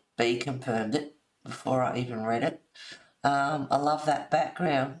 See, B confirmed it before I even read it. I love that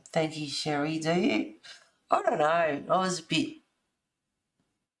background. Thank you, Sherry, do you? I don't know. I was a bit...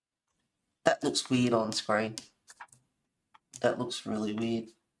 That looks weird on screen. That looks really weird.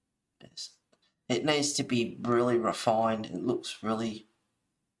 It needs to be really refined. It looks really,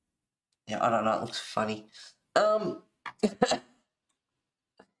 yeah, I don't know, it looks funny. Love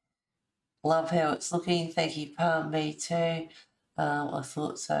how it's looking. Thank you, Palm Me too. I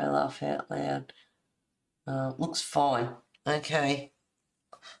thought so, laugh out loud. Looks fine. Okay.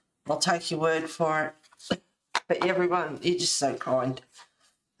 I'll take your word for it. But everyone, you're just so kind.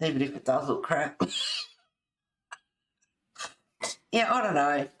 Even if it does look crap. Yeah, I don't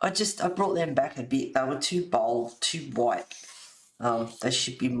know. I brought them back a bit. They were too bold, too white. They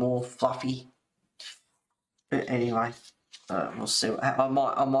should be more fluffy. But anyway, we'll see. I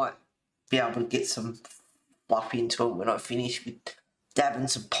might be able to get some fluff into it when I finish with dabbing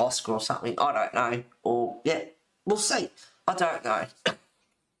some Posca or something. I don't know. Or yeah, we'll see. I don't know.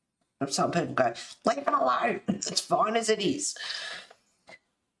 Some people go, leave it alone. It's fine as it is.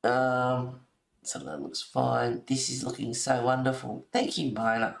 So that looks fine. This is looking so wonderful. Thank you,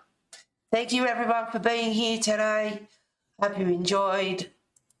 Mona. Thank you, everyone, for being here today. Hope you enjoyed.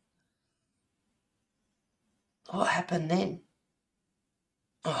 What happened then?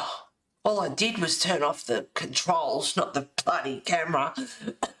 Oh, all I did was turn off the controls, not the bloody camera.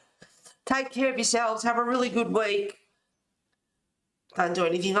 Take care of yourselves. Have a really good week. Don't do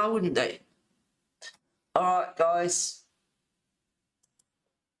anything I wouldn't do. All right, guys.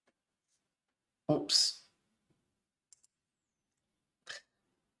 Oops.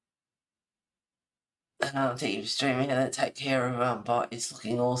 Thank you for streaming. Take care of Bot. It's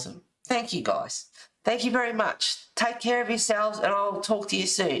looking awesome. Thank you, guys. Thank you very much. Take care of yourselves, and I'll talk to you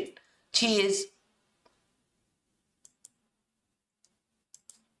soon. Cheers.